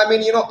mostly,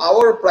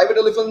 our private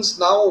elephants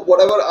now,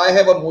 whatever I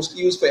have, are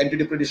mostly used for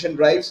anti-depredation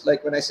drives.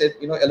 Like when I said,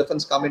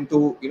 elephants come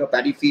into,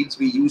 paddy fields,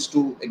 we used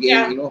to,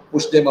 again,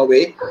 push them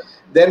away.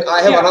 Then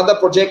I have another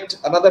project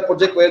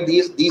where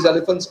these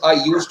elephants are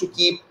used to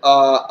keep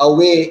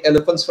away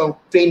elephants from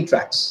train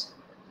tracks.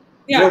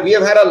 Yeah. We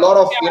have had a lot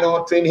of,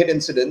 train hit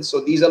incidents.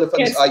 So these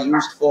elephants are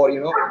used for,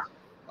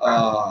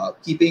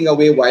 keeping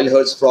away wild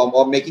herds from,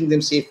 or making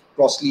them safe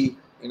crossly,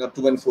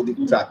 to and fro the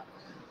track.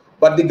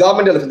 But the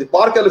government elephants, the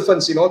park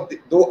elephants,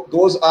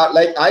 those are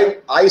like,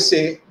 I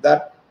say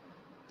that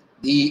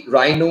the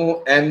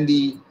rhino and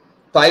the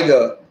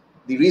tiger,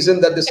 the reason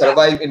that they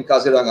survive in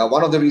Kaziranga,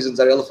 one of the reasons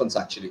are elephants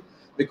actually,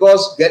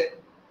 because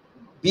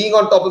being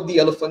on top of the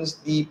elephants,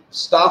 the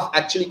staff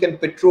actually can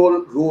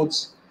patrol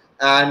roads,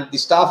 and the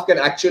staff can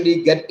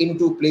actually get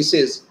into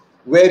places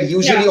where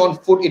usually on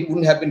foot it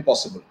wouldn't have been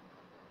possible.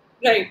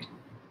 Right.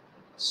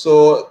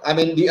 So,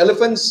 the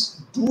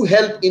elephants do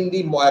help in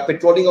the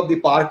patrolling of the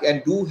park,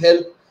 and do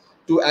help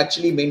to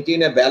actually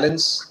maintain a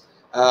balance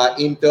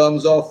in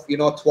terms of,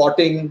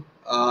 thwarting,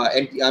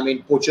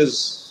 poaching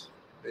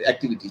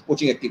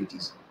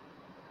activities.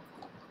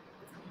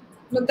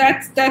 No,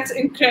 that's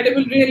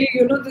incredible, really.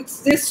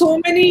 There's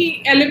so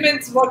many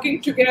elements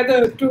working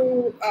together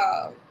to,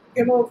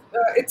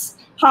 it's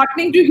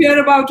heartening to hear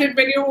about it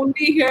when you're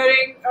only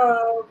hearing,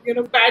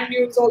 bad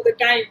news all the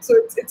time. So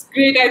it's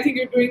great. I think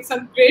you're doing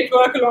some great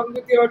work along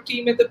with your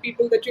team and the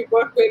people that you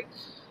work with.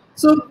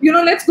 So,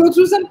 let's go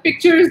through some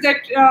pictures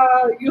that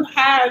you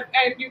have,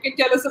 and you can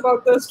tell us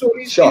about the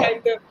stories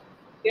behind them.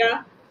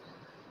 Yeah.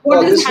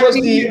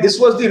 This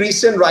was the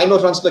recent rhino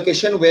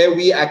translocation, where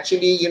we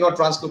actually,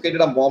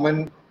 translocated a mom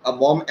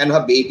and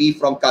her baby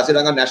from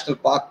Kaziranga National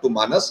Park to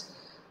Manas.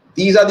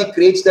 These are the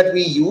crates that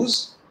we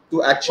use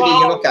to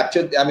actually,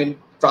 capture,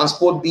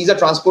 transport. These are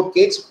transport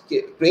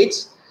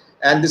crates,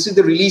 and this is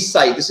the release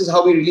site. This is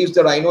how we release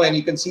the rhino, and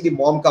you can see the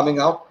mom coming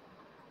out.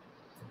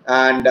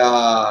 And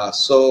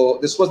so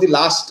this was the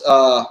last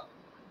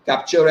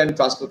capture and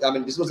transfer.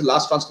 This was the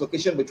last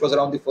translocation, which was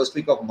around the first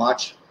week of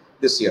March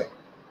this year.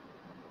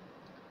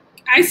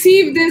 I see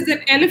if there's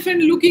an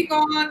elephant looking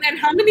on, and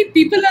how many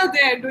people are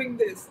there doing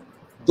this?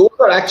 Those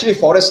are actually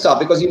forest staff,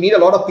 because you need a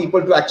lot of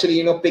people to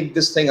actually, pick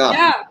this thing up.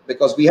 Yeah.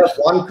 Because we have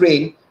one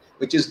crane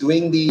which is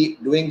doing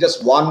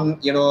just one,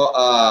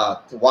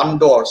 one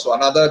door. So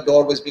another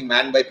door was being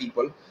manned by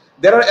people.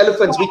 There are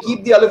elephants. We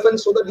keep the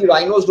elephants so that the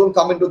rhinos don't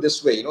come into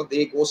this way.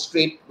 They go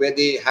straight where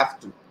they have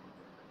to.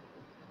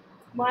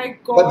 My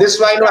God. But this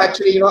rhino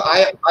actually,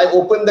 I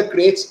opened the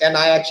crates and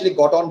I actually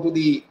got onto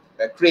the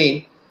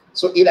crane.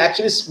 So it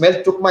actually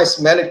took my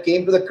smell. It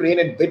came to the crane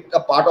and bit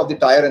a part of the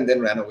tire and then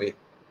ran away.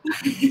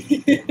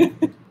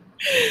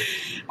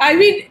 I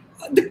mean,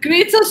 the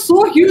crates are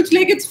so huge.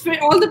 Like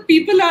all the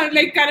people are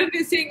like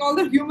currently saying all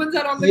the humans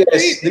are on the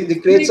crate. Yes, the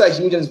crates are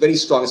huge and it's very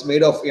strong. It's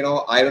made of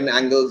iron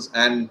angles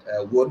and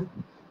wood,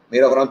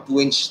 made of around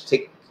 2-inch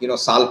thick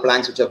sal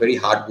planks, which are very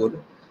hard wood.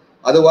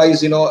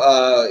 Otherwise,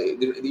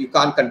 you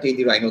can't contain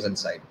the rhinos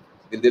inside.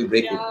 They'll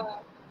break wood.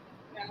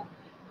 Yeah.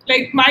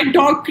 Like my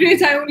dog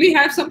crates, I only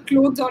have some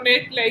clothes on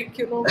it. Like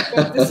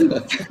but this is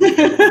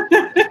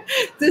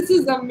this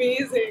is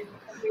amazing.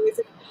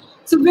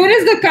 So where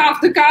is the calf?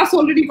 The calf's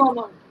already gone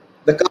on.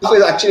 The calf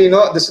is actually,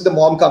 this is the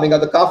mom coming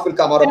out. The calf will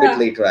come out a bit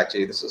later,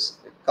 actually. The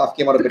calf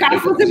came out a bit later. The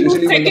calf was the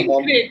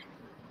second crate.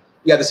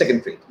 Yeah, the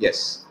second crate,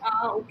 yes.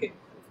 Okay.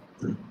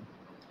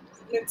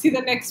 Let's see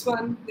the next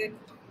one then.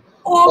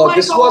 Oh my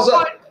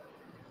God.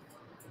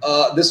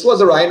 This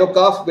was a rhino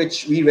calf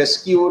which we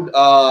rescued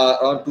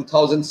around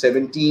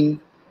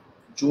 2017,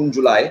 June,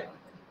 July,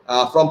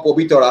 from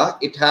Pobitora.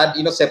 It had,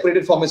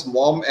 separated from his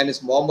mom and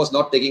his mom was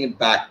not taking it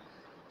back.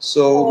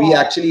 So we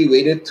actually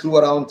waded through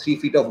around 3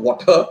 feet of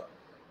water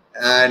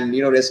and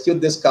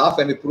rescued this calf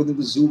and we put it in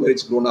the zoo where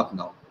it's grown up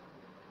now.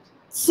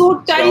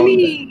 So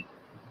tiny.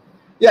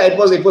 Yeah, it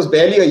was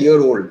barely a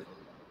year old.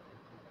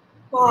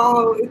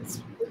 Wow,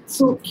 it's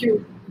so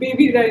cute.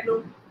 Baby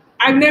rhino.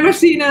 I've never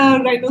seen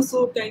a rhino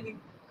so tiny.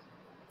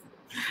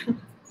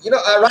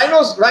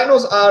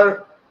 Rhinos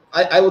are,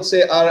 I would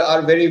say,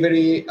 are very,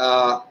 very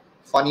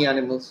funny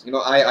animals.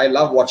 I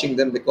love watching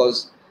them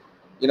because,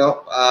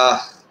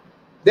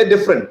 they're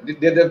different.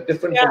 They're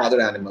different from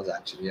other animals,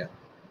 actually. Yeah.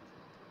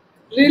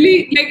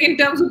 Really? Like in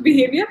terms of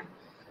behavior?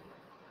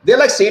 They're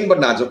like Saint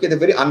Bernards, okay? They're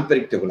very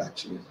unpredictable,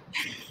 actually.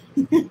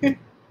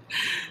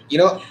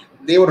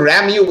 They would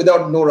ram you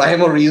without no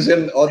rhyme or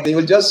reason, or they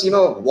will just,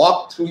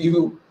 walk through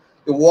you,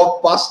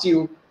 walk past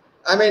you.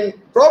 I mean,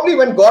 probably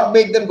when God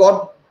made them,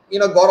 God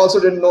also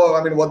didn't know,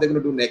 what they're going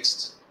to do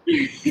next.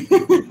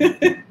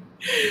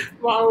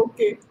 Wow,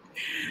 okay.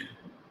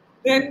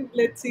 Then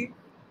let's see.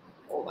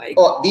 Oh my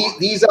God.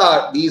 These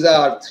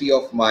are 3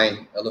 of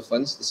my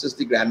elephants. This is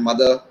the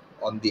grandmother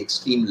on the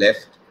extreme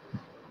left,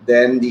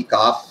 then the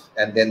calf,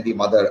 and then the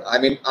mother.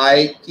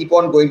 I keep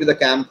on going to the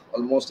camp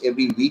almost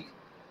every week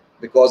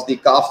because the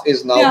calf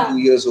is now 2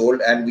 years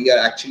old and we are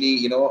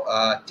actually,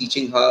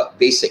 teaching her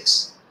basic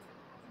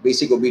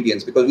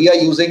obedience, because we are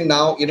using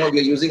now, we are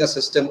using a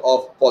system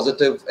of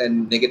positive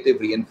and negative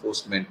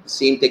reinforcement, the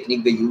same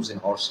technique they use in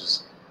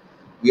horses.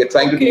 We are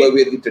trying to do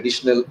away with the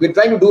traditional, we're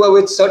trying to do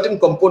away with certain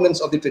components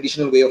of the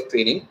traditional way of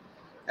training.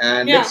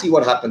 And let's see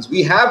what happens.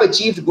 We have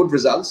achieved good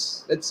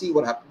results. Let's see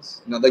what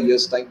happens in another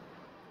year's time.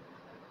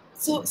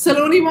 So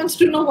Saloni wants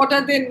to know what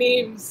are their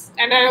names.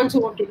 And I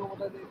also want to know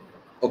what are their names.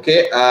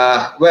 Okay.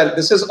 Well,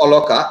 this is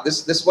Oloka.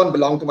 This one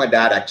belonged to my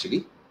dad,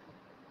 actually.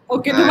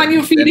 Okay, the one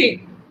you're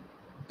feeding.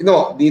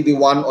 No, the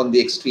one on the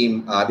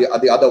extreme, the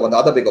other one, the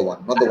other bigger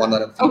one, not the one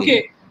that I'm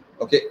feeding.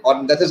 Okay.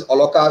 That is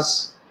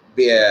Oloka's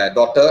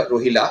daughter,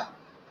 Rohila.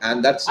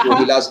 And that's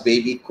Rohila's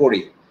baby,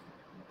 Kori.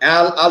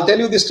 And I'll tell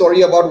you the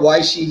story about why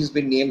she has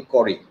been named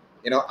Kori.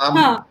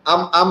 I'm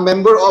a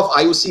member of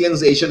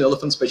IUCN's Asian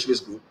Elephant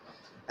Specialist Group,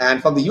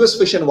 and from the US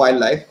Fish and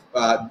Wildlife,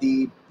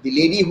 the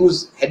lady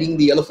who's heading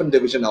the elephant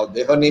division out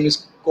there, her name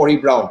is Kori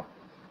Brown.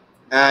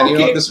 And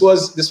this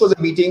was a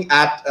meeting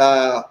at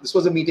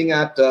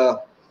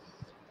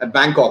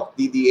Bangkok,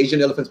 the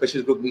Asian Elephant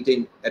Specialist Group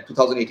meeting at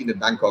 2018 in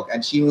Bangkok,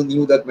 and she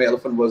knew that my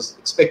elephant was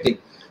expecting.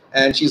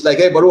 And she's like,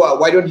 "Hey, Barua,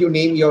 why don't you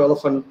name your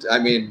elephant?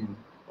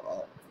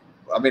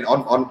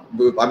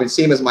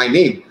 Same as my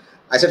name."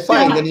 I said,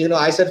 "Fine." Then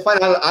I said, "Fine,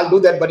 I'll do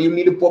that, but you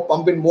need to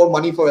pump in more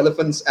money for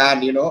elephants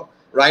and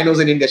rhinos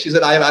in India." She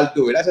said, "I'll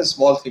do it." That's a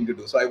small thing to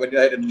do. So I went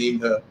ahead and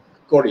named her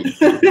Kori.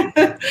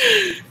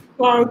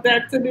 Wow,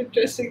 that's an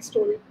interesting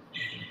story.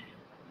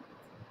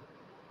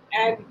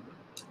 And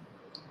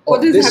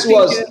this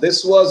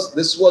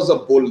was a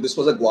bull. This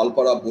was a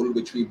Gwalpara bull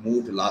which we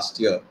moved last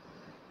year.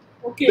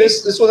 Okay.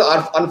 This was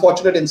an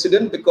unfortunate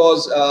incident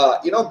because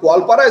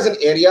Gwalpara is an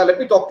area. Let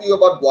me talk to you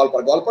about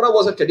Gwalpara. Gwalpara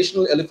was a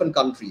traditional elephant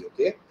country,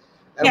 okay?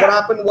 And what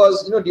happened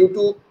was, due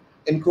to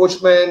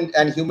encroachment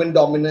and human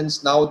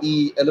dominance, now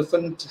the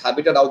elephant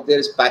habitat out there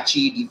is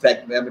patchy,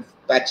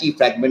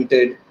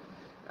 fragmented,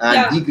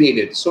 and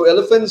degraded. So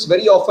elephants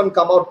very often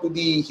come out to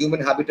the human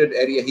habitat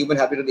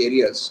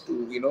areas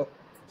to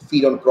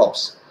feed on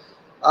crops.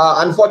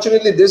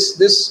 Unfortunately,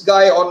 this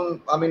guy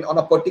on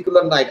a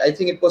particular night, I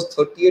think it was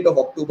 30th of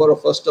October or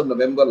 1st of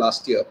November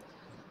last year,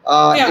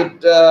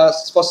 it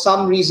for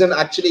some reason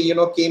actually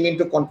came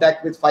into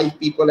contact with 5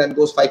 people, and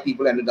those 5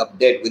 people ended up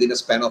dead within a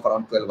span of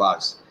around 12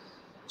 hours.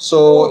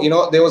 So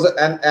there was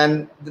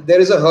there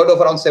is a herd of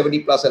around 70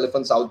 plus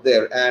elephants out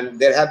there, and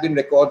there have been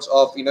records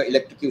of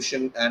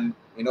electrocution and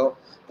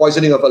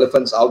poisoning of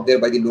elephants out there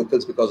by the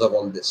locals because of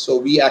all this. So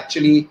we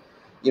actually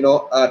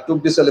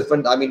took this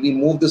elephant. I mean, we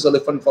moved this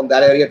elephant from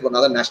that area to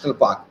another national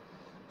park,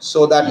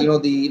 so that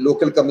the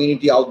local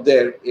community out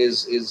there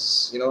is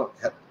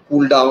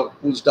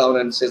cools down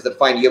and says that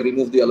fine, you have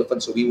removed the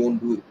elephant, so we won't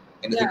do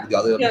anything to the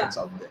other elephants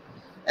out there,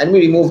 and we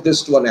removed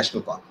this to a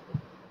national park.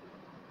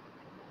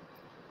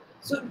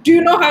 So, do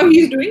you know how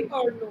he's doing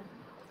or no?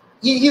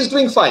 He's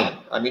doing fine.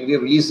 I mean, we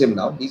released him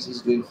now.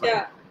 He's doing fine.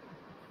 Yeah.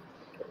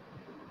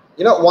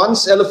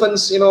 Once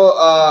elephants, we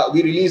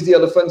release the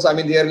elephants. I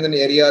mean, they are in an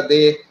area.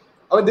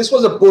 This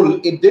was a bull.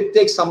 It did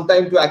take some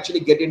time to actually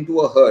get into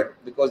a herd,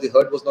 because the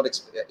herd was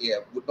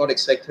would not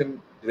expect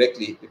him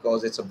directly,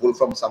 because it's a bull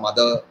from some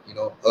other,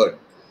 herd.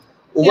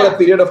 Over a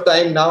period of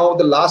time now,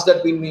 the last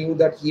that we knew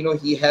that,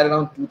 he had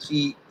around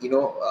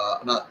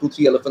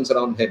 2-3 elephants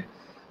around him.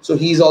 So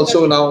he's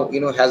also now,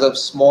 has a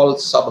small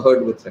sub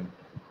herd with him.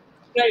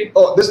 Right.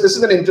 Oh, this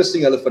is an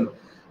interesting elephant.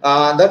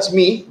 That's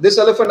me. This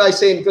elephant, I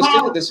say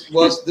interesting. Wow.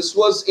 This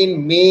was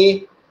in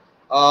May.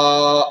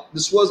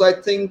 This was, I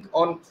think,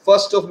 on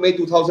 1st of May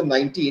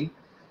 2019.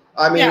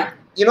 I mean,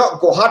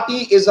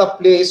 Guwahati is a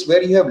place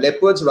where you have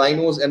leopards,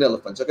 rhinos, and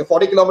elephants. Okay,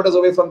 40 kilometers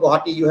away from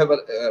Guwahati, you have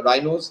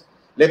rhinos.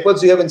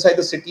 Leopards you have inside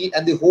the city,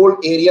 and the whole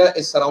area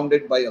is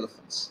surrounded by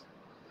elephants.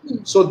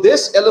 So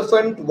this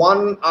elephant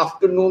one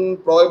afternoon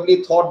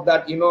probably thought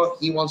that,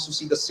 he wants to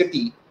see the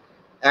city.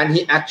 And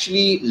he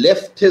actually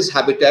left his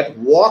habitat,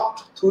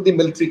 walked through the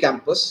military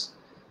campus,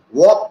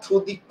 walked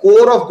through the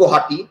core of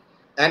Guwahati,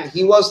 and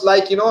he was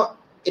like, it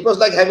was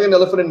like having an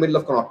elephant in the middle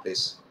of Connaught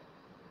Place.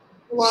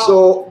 Wow.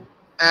 So,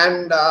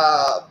 and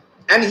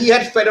he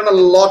had fed on a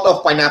lot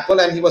of pineapple,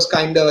 and he was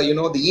kind of,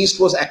 the yeast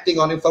was acting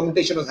on him,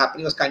 fermentation was happening,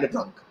 he was kind of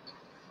drunk.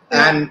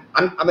 And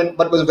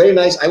but it was very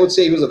nice. I would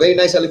say he was a very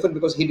nice elephant,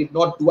 because he did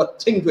not do a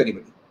thing to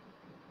anybody.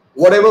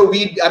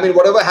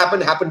 Whatever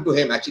happened to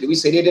him. Actually, we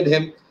sedated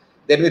him.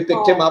 Then we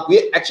picked him up.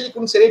 We actually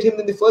couldn't sedate him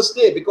in the first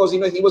day, because, he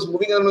was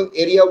moving around an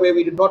area where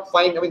we did not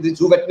find, the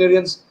zoo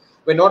veterinarians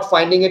were not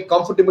finding it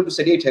comfortable to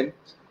sedate him.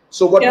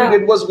 So what we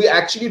did was we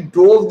actually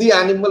drove the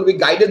animal, we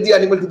guided the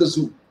animal to the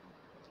zoo.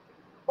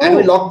 And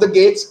we locked the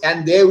gates,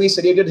 and there we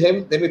sedated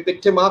him. Then we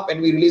picked him up and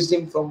we released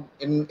him from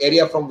an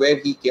area from where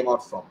he came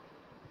out from.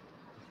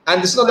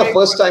 And this is not the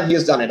first time he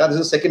has done it. This is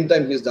the second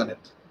time he has done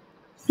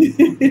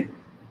it.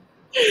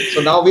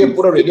 So now we have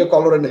put a radio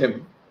collar on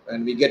him,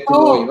 and we get to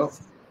know,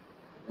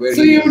 where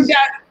so he is.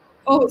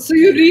 So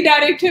you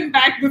redirect him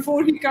back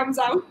before he comes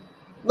out?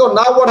 No,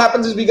 now what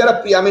happens is we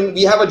have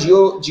a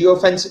geo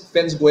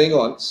fence going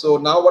on. So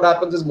now what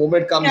happens is,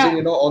 moment comes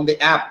in, on the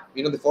app,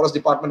 the forest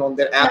department on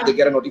their app, they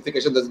get a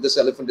notification that this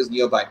elephant is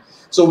nearby.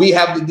 So we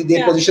have,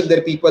 they position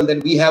their people, then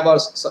we have our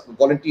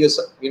volunteers,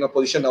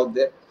 positioned out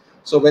there.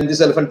 So when this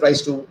elephant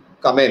tries to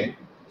come in,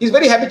 he's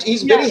very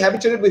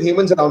habituated with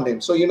humans around him.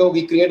 So,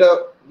 we create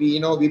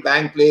we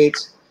bang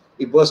plates,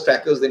 we burst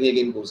trackers, then he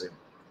again goes in.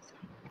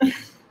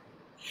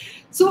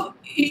 So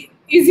is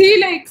he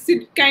like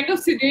kind of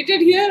sedated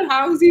here?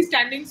 How is he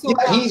standing so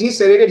far? He's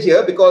sedated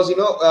here because,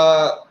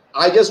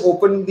 I just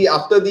opened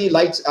after the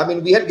lights.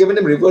 We had given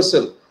him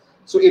reversal.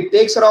 So it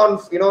takes around,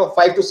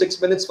 5 to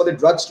 6 minutes for the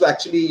drugs to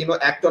actually,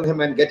 act on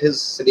him and get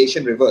his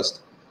sedation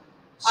reversed.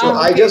 So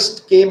I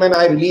just came and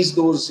I released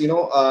those,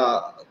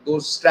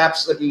 those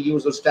straps that we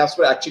use. Those straps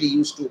were actually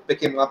used to pick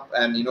him up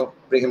and,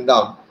 bring him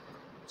down.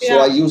 So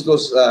I used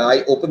those,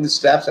 I opened the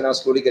straps and I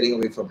was slowly getting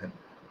away from him.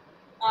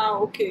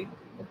 Okay.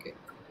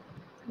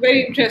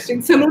 Very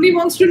interesting. Saloni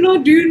wants to know,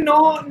 do you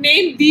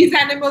name these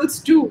animals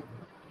too?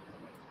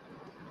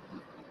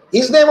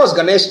 His name was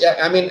Ganesh.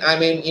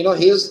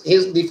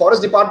 The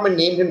forest department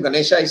named him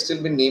Ganesha. He's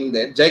still been named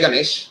there. Jai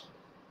Ganesh.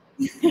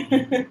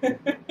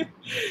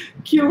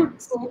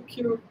 Cute, so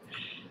cute.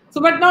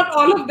 So, but not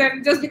all of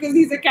them, just because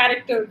he's a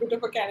bit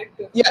of a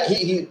character. Yeah,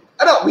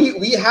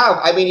 we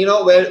have.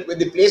 Where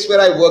the place where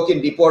I work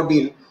in Deepor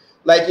Beel,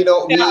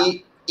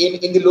 we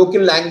in the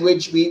local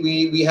language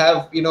we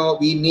have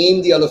we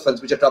name the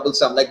elephants which are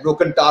troublesome, like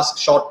broken tusk,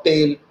 short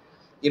tail,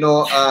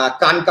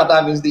 kan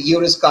kata means the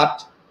ear is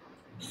cut.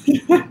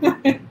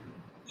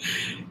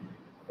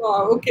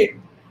 Wow. Okay.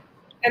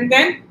 And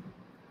then.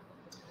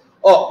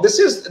 Oh, this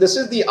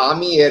is the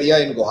army area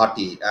in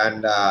Guwahati,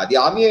 and the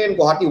army area in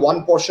Guwahati,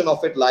 one portion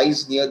of it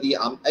lies near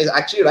is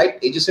actually right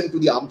adjacent to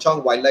the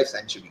Amchong Wildlife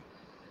Sanctuary,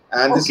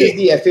 and this is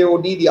the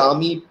FAOD, the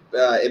army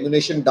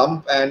ammunition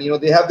dump, and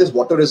they have these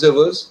water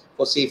reservoirs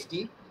for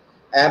safety,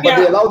 but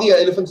they allow the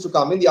elephants to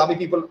come in. The army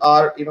people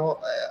are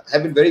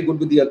have been very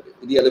good with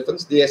the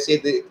elephants. They say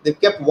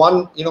they've kept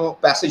one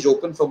passage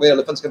open from where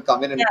elephants can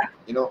come in and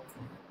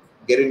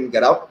get in and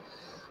get out.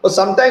 But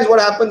sometimes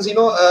what happens,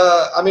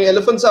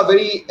 elephants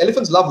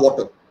love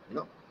water,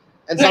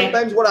 and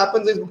sometimes what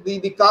happens is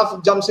the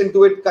calf jumps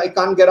into it,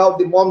 can't get out,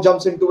 the mom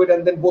jumps into it,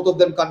 and then both of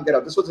them can't get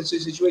out. This was a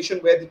situation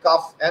where the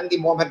calf and the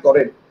mom had got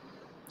in.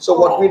 So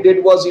what we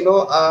did was,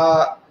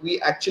 we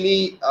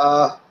actually,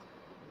 I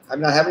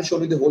haven't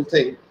shown you the whole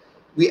thing.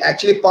 We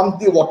actually pumped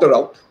the water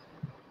out.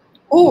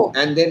 Oh.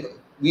 And then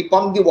we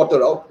pumped the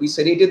water out. We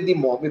sedated the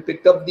mom. We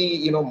picked up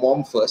the,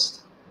 mom first.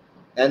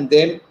 And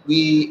then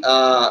we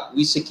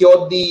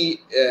secured the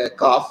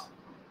calf,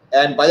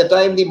 And by the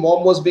time the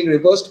mom was being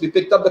reversed, we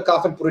picked up the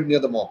calf and put it near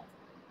the mom.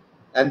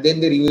 And then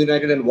they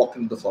reunited and walked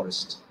into the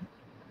forest.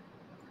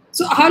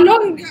 So how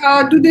long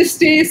do they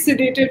stay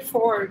sedated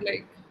for?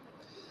 Like,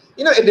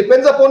 it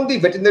depends upon the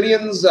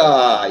veterinarian's,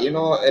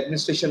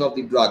 administration of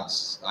the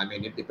drugs. I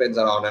mean, it depends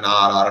around an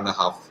hour and a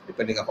half,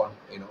 depending upon,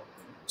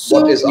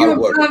 so what is you our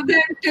work. observe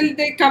them till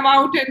they come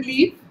out and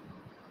leave?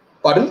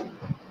 Pardon?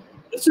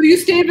 So you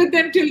stay with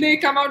them till they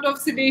come out of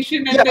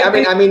sedation? And yeah,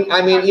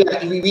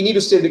 yeah, we need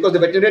to stay because the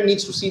veterinarian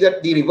needs to see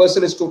that the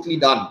reversal is totally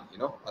done.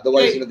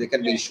 Otherwise, right. There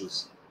can be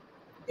issues.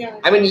 Yeah.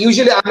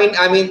 Usually,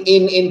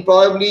 in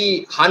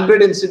probably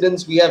 100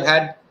 incidents we have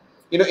had,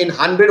 in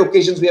 100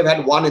 occasions we have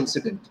had one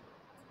incident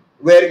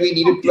where we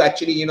needed to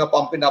actually,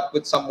 pump it up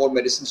with some more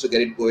medicines to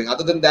get it going.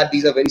 Other than that,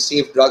 these are very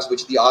safe drugs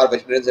which our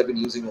veterinarians have been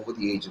using over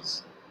the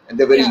ages, and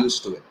they're very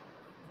used to it.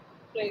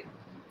 Right.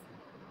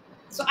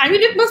 So,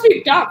 it must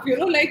be tough,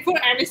 like for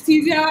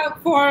anesthesia,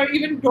 for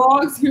even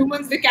dogs,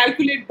 humans, they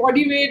calculate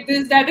body weight,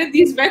 this, that, and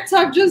these vets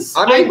are just...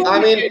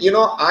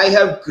 I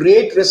have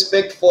great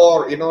respect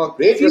for,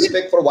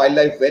 respect for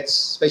wildlife vets,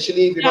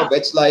 especially,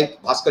 vets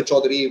like Bhaskar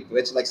Chaudhary,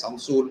 vets like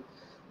Samsul,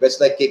 vets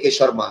like KK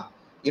Sharma.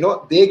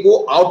 They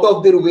go out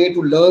of their way to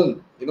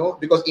learn,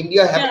 because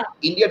India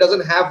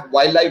doesn't have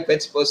wildlife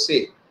vets per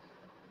se.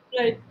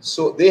 Right.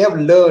 So they have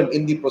learned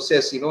in the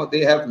process,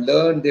 they have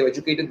learned, they've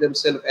educated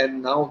themselves,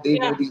 and now they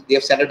know they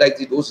have standardized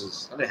the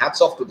doses.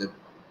 Hats off to them.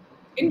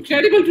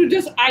 Incredible to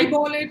just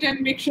eyeball it and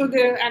make sure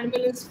the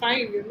animal is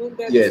fine,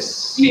 That's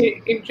yes.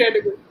 Really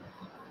incredible.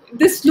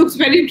 This looks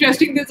very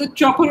interesting. There's a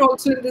chopper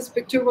also in this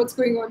picture. What's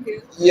going on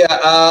here?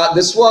 Yeah,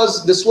 this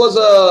was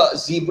a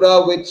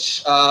zebra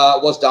which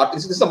was dark.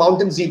 This is a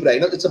mountain zebra.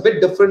 It's a bit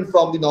different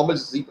from the normal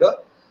zebra.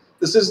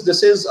 This is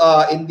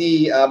in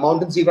the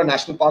Mountain Zebra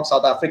National Park,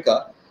 South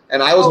Africa.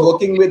 And I was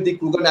working with the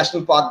Kruger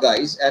National Park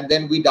guys, and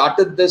then we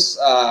darted this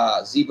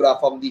zebra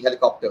from the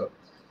helicopter.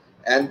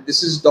 And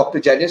this is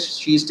Dr. Janice.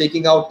 She's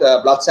taking out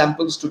blood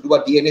samples to do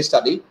a DNA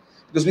study,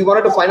 because we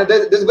wanted to find out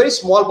there's a very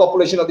small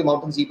population of the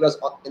mountain zebras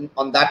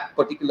on that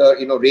particular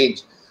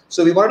range.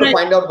 So we wanted to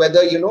find out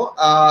whether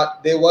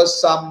there was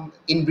some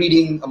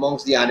inbreeding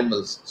amongst the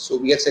animals. So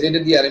we had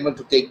sedated the animal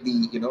to take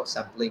the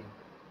sampling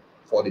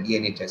for the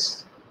DNA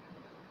test.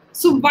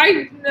 So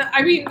why?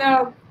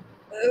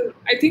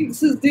 I think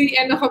this is the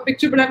end of our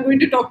picture, but I'm going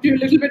to talk to you a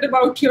little bit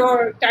about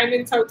your time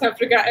in South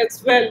Africa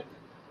as well.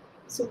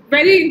 So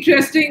very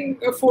interesting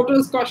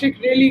photos, Kaushik.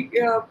 Really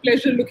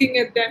pleasure looking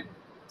at them.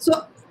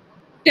 So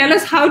tell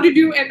us, how did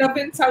you end up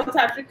in South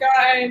Africa,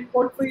 and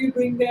what were you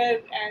doing there,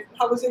 and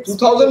how was it?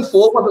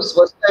 2004 was the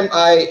first time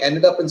I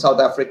ended up in South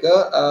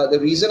Africa. The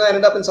reason I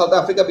ended up in South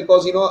Africa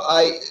because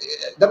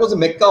that was a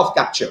mecca of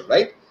capture,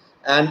 right?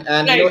 And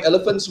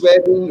elephants were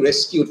being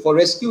rescued. For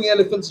rescuing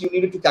elephants, you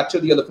needed to capture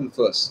the elephant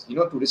first,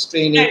 to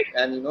restrain it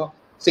and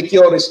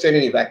secure, restrain,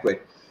 and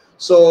evacuate.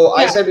 So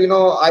I said,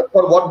 I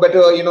thought what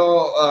better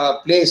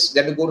place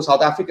than to go to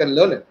South Africa and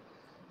learn it.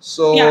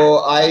 So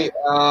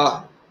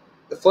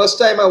the first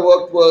time I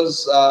worked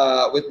was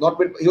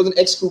he was an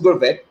ex-Kruger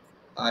vet,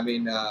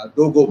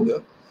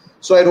 Dogo.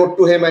 So I wrote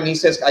to him and I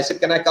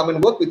said, can I come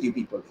and work with you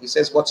people? He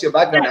says, what's your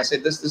background? I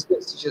said, this.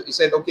 He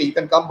said, okay, you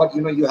can come, but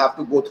you have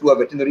to go through a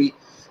veterinary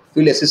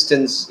field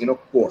assistance,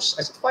 course.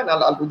 I said, fine,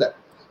 I'll do that.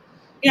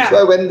 So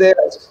I went there,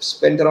 I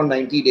spent around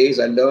 90 days.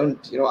 I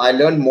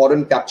learned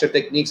modern capture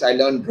techniques. I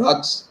learned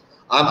drugs.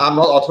 I'm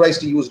not authorized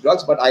to use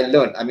drugs, but I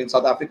learned.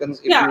 South Africans,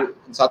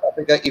 in South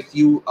Africa, if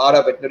you are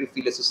a veterinary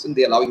field assistant,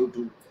 they allow you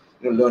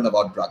to learn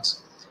about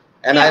drugs.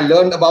 And I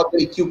learned about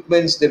the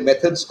equipments, the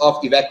methods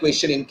of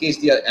evacuation in case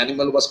the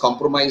animal was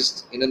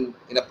compromised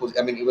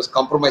it was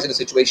compromised in a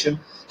situation,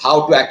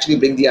 how to actually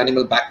bring the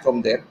animal back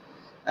from there.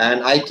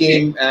 And I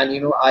came and,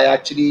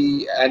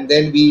 and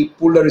then we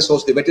pulled the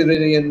resource, the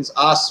veterinarians,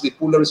 we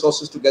pulled the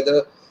resources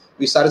together.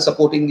 We started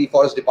supporting the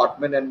forest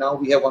department, and now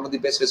we have one of the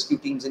best rescue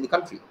teams in the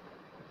country.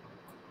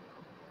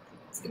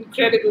 It's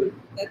incredible.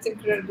 That's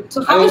incredible.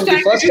 So how much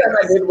time?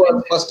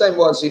 The first time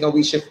was,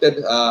 we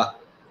shifted,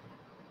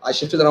 I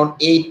shifted around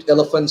 8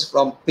 elephants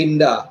from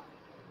Pinda,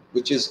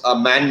 which is a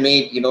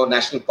man-made,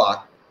 national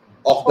park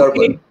of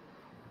Durban.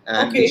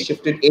 And we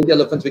shifted 8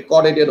 elephants. We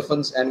caught 8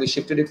 elephants and we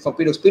shifted it from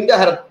Pinda. Pinda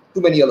had too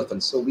many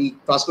elephants. So we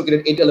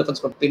translocated 8 elephants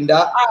from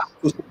Pinda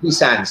to Sabi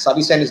Sand.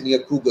 Sabi Sand is near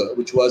Kruger,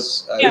 which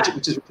was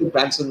which is Richard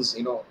Branson's,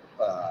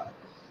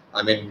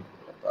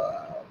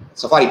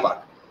 safari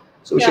park.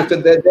 So we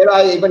shifted there. There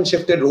I even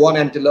shifted Rowan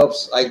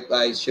antelopes.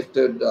 I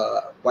shifted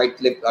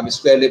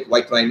square-lipped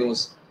white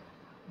rhinos,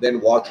 then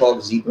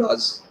warthog,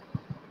 zebras.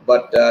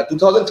 But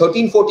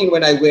 2013-14,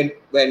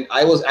 when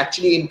I was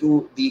actually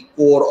into the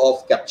core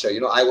of capture,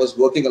 I was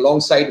working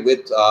alongside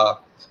with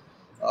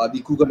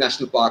the Kruger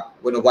National Park,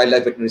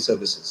 Wildlife Veterinary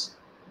Services.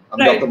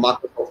 Dr.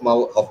 Mark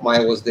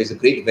Hofmeyer there's a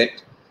great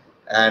vet,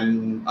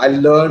 and I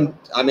learned.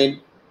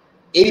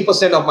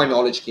 80% of my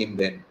knowledge came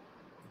then.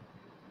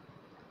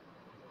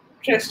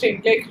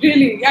 Interesting, like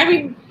really.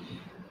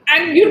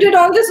 And you did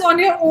all this on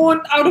your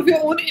own, out of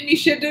your own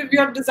initiative,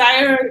 your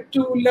desire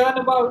to learn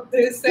about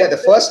this. Yeah, the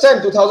first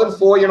time,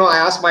 2004, I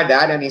asked my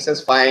dad and he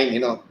says, fine,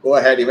 go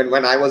ahead. Even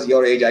when I was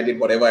your age, I did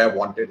whatever I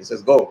wanted. He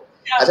says, go.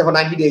 Yeah. I said, for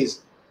 90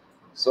 days.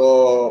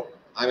 So,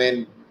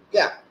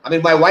 yeah.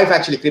 My wife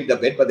actually cribbed a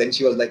bit, but then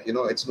she was like,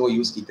 it's no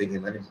use keeping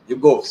him. You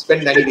go,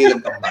 spend 90 days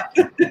and come back.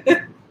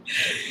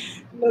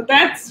 No,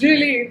 that's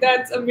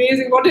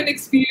amazing. What an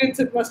experience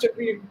it must have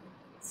been.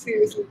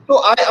 Seriously.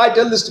 No, I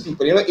tell this to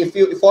people, if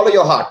you follow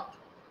your heart,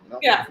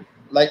 yeah.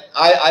 Like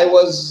I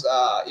was,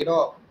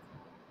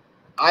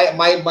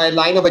 my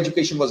line of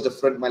education was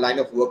different. My line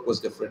of work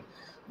was different,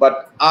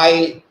 but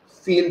I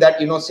feel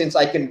that, since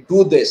I can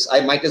do this,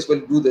 I might as well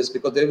do this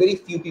because there are very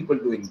few people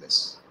doing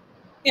this.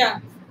 Yeah.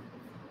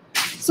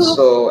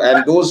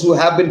 And those who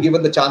have been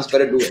given the chance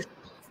better do it.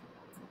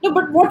 No,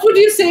 but what would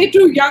you say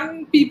to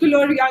young people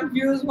or young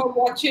viewers who are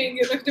watching,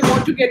 if they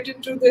want to get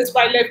into this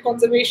wildlife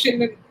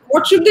conservation, and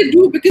what should they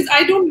do? Because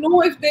I don't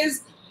know if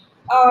there's,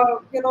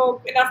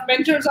 enough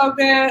mentors out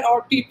there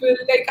or people,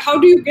 like, how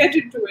do you get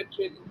into it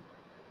really?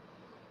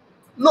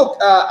 Look,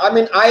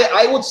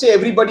 I would say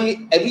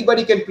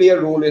everybody can play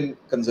a role in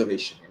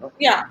conservation,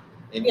 Yeah.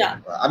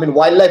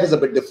 Wildlife is a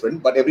bit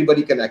different, but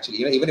everybody can actually,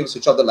 even if you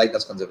switch off the light,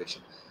 that's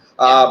conservation.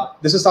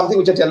 This is something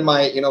which I tell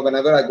my,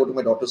 whenever I go to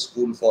my daughter's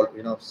school for,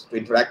 to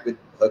interact with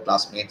her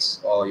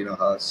classmates or,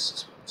 her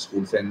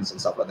school friends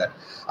and stuff like that.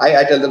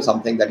 I tell them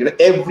something that,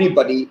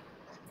 everybody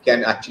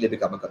can actually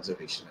become a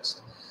conservationist.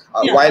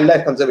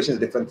 Wildlife conservation is a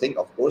different thing,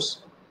 of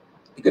course.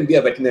 You can be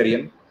a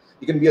veterinarian.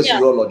 You can be a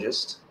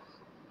zoologist.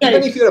 Right.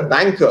 Even if you're a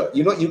banker,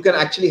 you can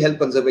actually help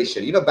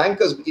conservation.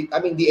 Bankers, the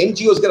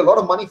NGOs get a lot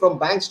of money from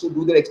banks to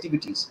do their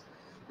activities.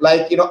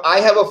 Like, I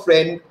have a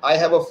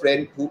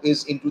friend who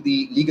is into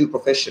the legal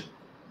profession,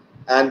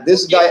 and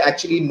this guy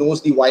actually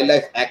knows the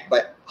Wildlife Act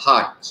by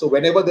heart. So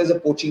whenever there's a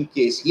poaching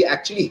case, he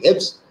actually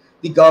helps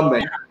the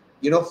government,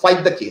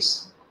 fight the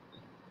case.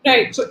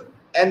 Right. So,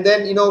 and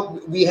then,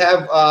 we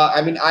have,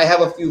 I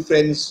have a few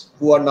friends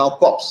who are now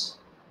cops,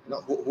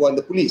 who are in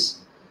the police.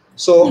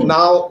 So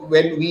now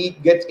when we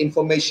get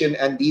information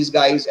and these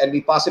guys, and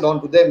we pass it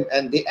on to them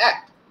and they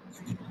act,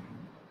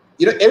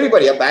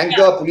 everybody, a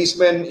banker, a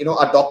policeman,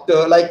 a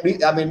doctor, like,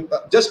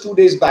 just 2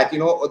 days back,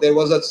 there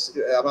was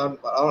around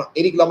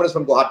 80 kilometers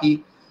from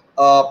Guwahati,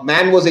 a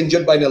man was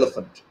injured by an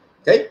elephant.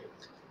 Okay.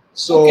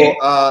 So,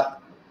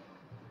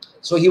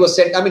 so he was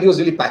sent, he was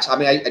really patched.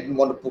 I didn't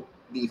want to put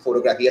the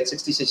photograph. He had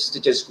 66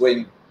 stitches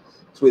going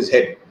through his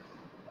head.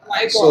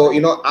 So,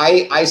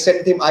 I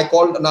sent him, I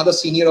called another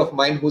senior of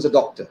mine who's a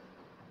doctor.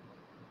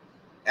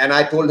 And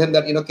I told him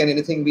that, can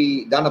anything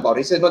be done about it?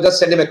 He said, no, just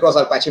send him across,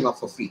 I'll patch him up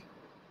for free.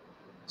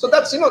 So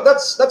that's,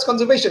 that's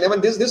conservation.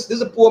 This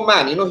is a poor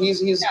man,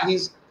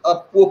 he's a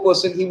poor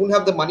person. He wouldn't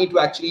have the money to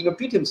actually,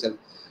 treat himself.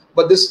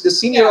 But this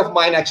senior of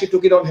mine actually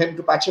took it on him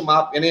to patch him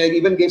up, and I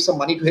even gave some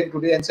money to him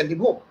today and sent him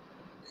home.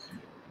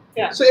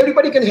 Yeah. So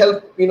everybody can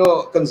help,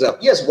 conserve.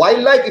 Yes,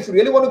 wildlife, if you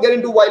really want to get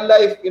into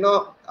wildlife,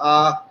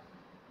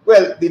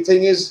 well, the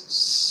thing is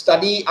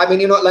study.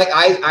 Like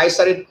I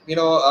studied,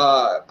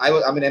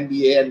 I'm an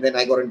MBA, and then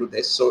I got into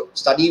this. So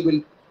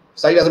study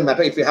doesn't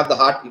matter. If you have the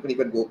heart, you can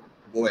even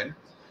go in.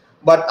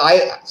 But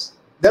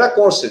there are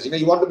courses.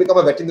 You want to become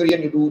a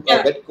veterinarian, you do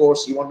a vet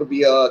course. You want to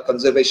be a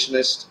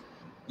conservationist,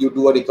 you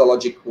do an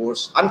ecologic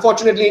course.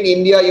 Unfortunately, in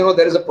India,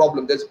 there is a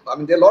problem. There are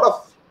a lot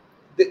of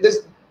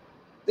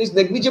there's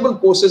negligible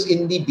courses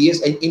in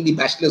the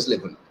bachelor's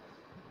level.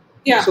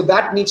 Yeah. So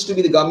that needs to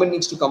be, the government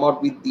needs to come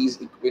out with these,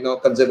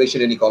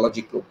 conservation and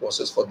ecology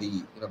courses for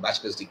the,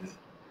 bachelor's degree.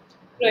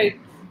 Right.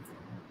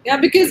 Yeah,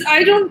 because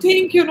I don't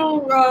think,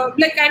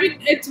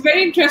 it's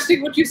very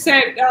interesting what you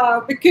said,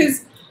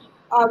 because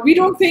we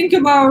don't think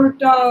about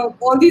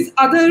all these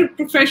other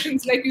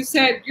professions, like you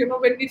said,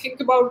 when we think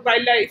about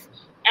wildlife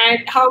and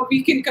how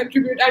we can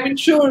contribute.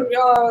 Sure, we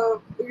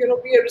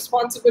are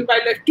responsible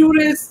wildlife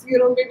tourists,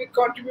 maybe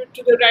contribute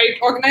to the right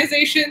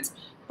organizations.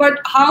 But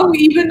how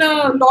even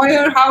a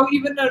lawyer, how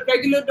even a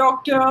regular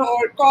doctor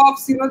or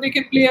cops, they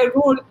can play a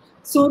role.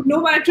 So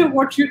no matter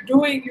what you're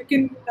doing, you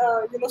can,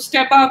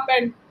 step up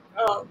and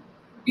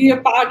be a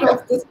part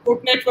of the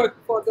support network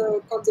for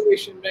the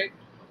conservation, right?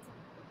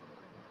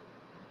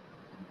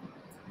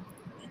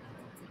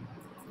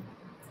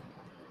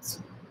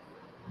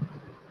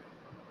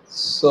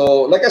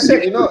 So, like I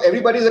said,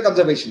 everybody's a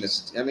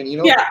conservationist.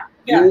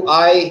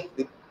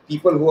 The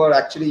people who are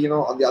actually,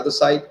 on the other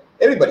side,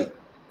 everybody.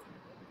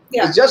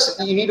 Yeah. It's just,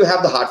 you need to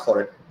have the heart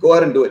for it. Go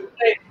ahead and do it.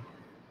 Right.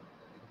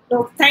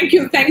 No, thank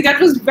you.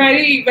 That was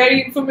very,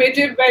 very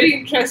informative, very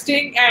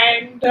interesting.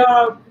 And,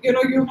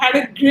 you've had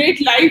a great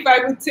life,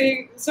 I would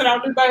say,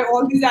 surrounded by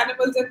all these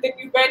animals. And then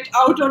you went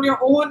out on your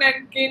own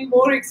and gained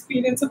more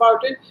experience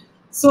about it.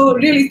 So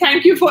really,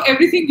 thank you for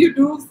everything you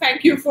do.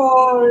 Thank you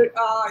for,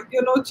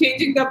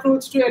 changing the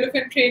approach to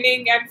elephant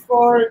training and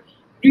for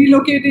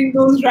relocating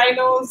those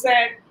rhinos,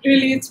 and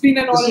really it's been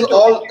an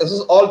honor. This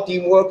is all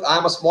teamwork.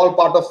 I'm a small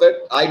part of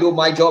it. I do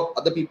my job,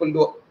 other people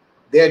do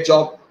their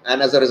job,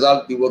 and as a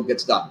result the work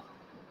gets done.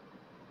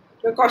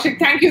 Kaushik,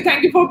 thank you.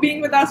 Thank you for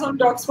being with us on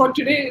DogSpot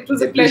today. It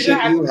was a pleasure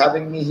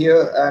having me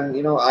here. And,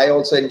 I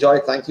also enjoy.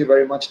 Thank you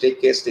very much.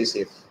 Take care. Stay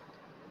safe.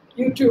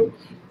 You too.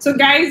 So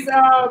guys,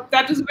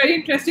 that was a very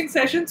interesting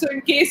session. So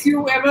in case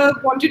you ever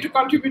wanted to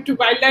contribute to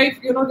wildlife,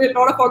 there are a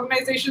lot of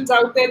organizations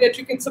out there that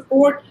you can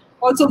support.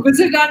 Also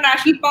visit our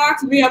national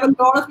parks. We have a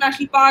lot of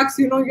national parks.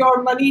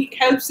 Your money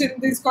helps in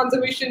these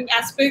conservation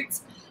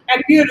aspects.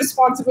 And be a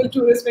responsible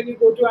tourist when you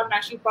go to our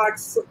national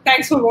parks. So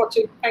thanks for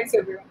watching. Thanks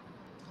everyone.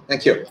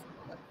 Thank you.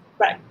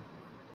 Bye.